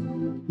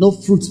working. No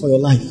fruit for your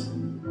life.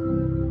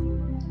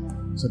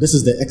 So this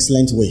is the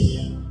excellent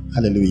way.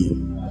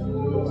 Hallelujah.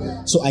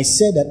 So I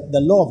said that the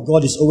law of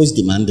God is always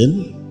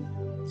demanding.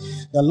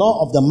 The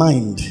law of the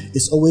mind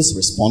is always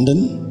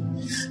responding.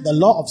 The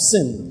law of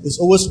sin is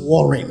always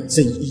warring,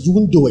 saying you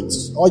won't do it.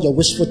 All your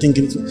wishful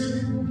thinking.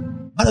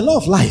 But the law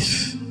of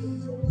life,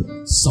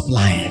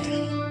 supplied.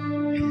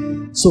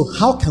 So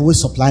how can we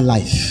supply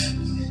life?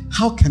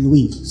 How can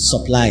we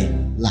supply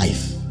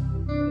life?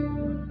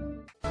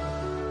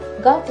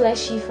 God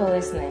bless you for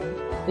listening.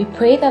 We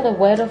pray that the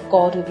word of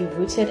God will be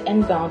rooted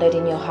and grounded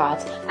in your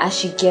heart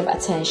as you give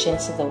attention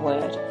to the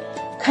word.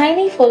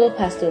 Kindly follow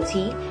Pastor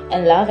T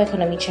and Love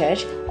Economy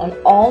Church on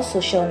all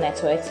social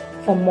networks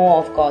for more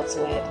of God's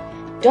word.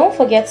 Don't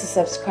forget to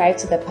subscribe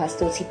to the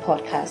Pastor T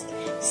podcast.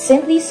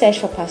 Simply search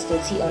for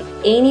Pastor T on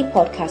any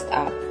podcast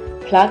app,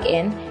 plug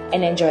in,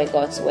 and enjoy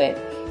God's word.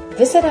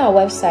 Visit our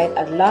website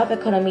at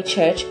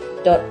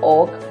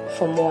loveeconomychurch.org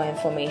for more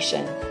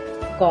information.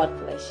 God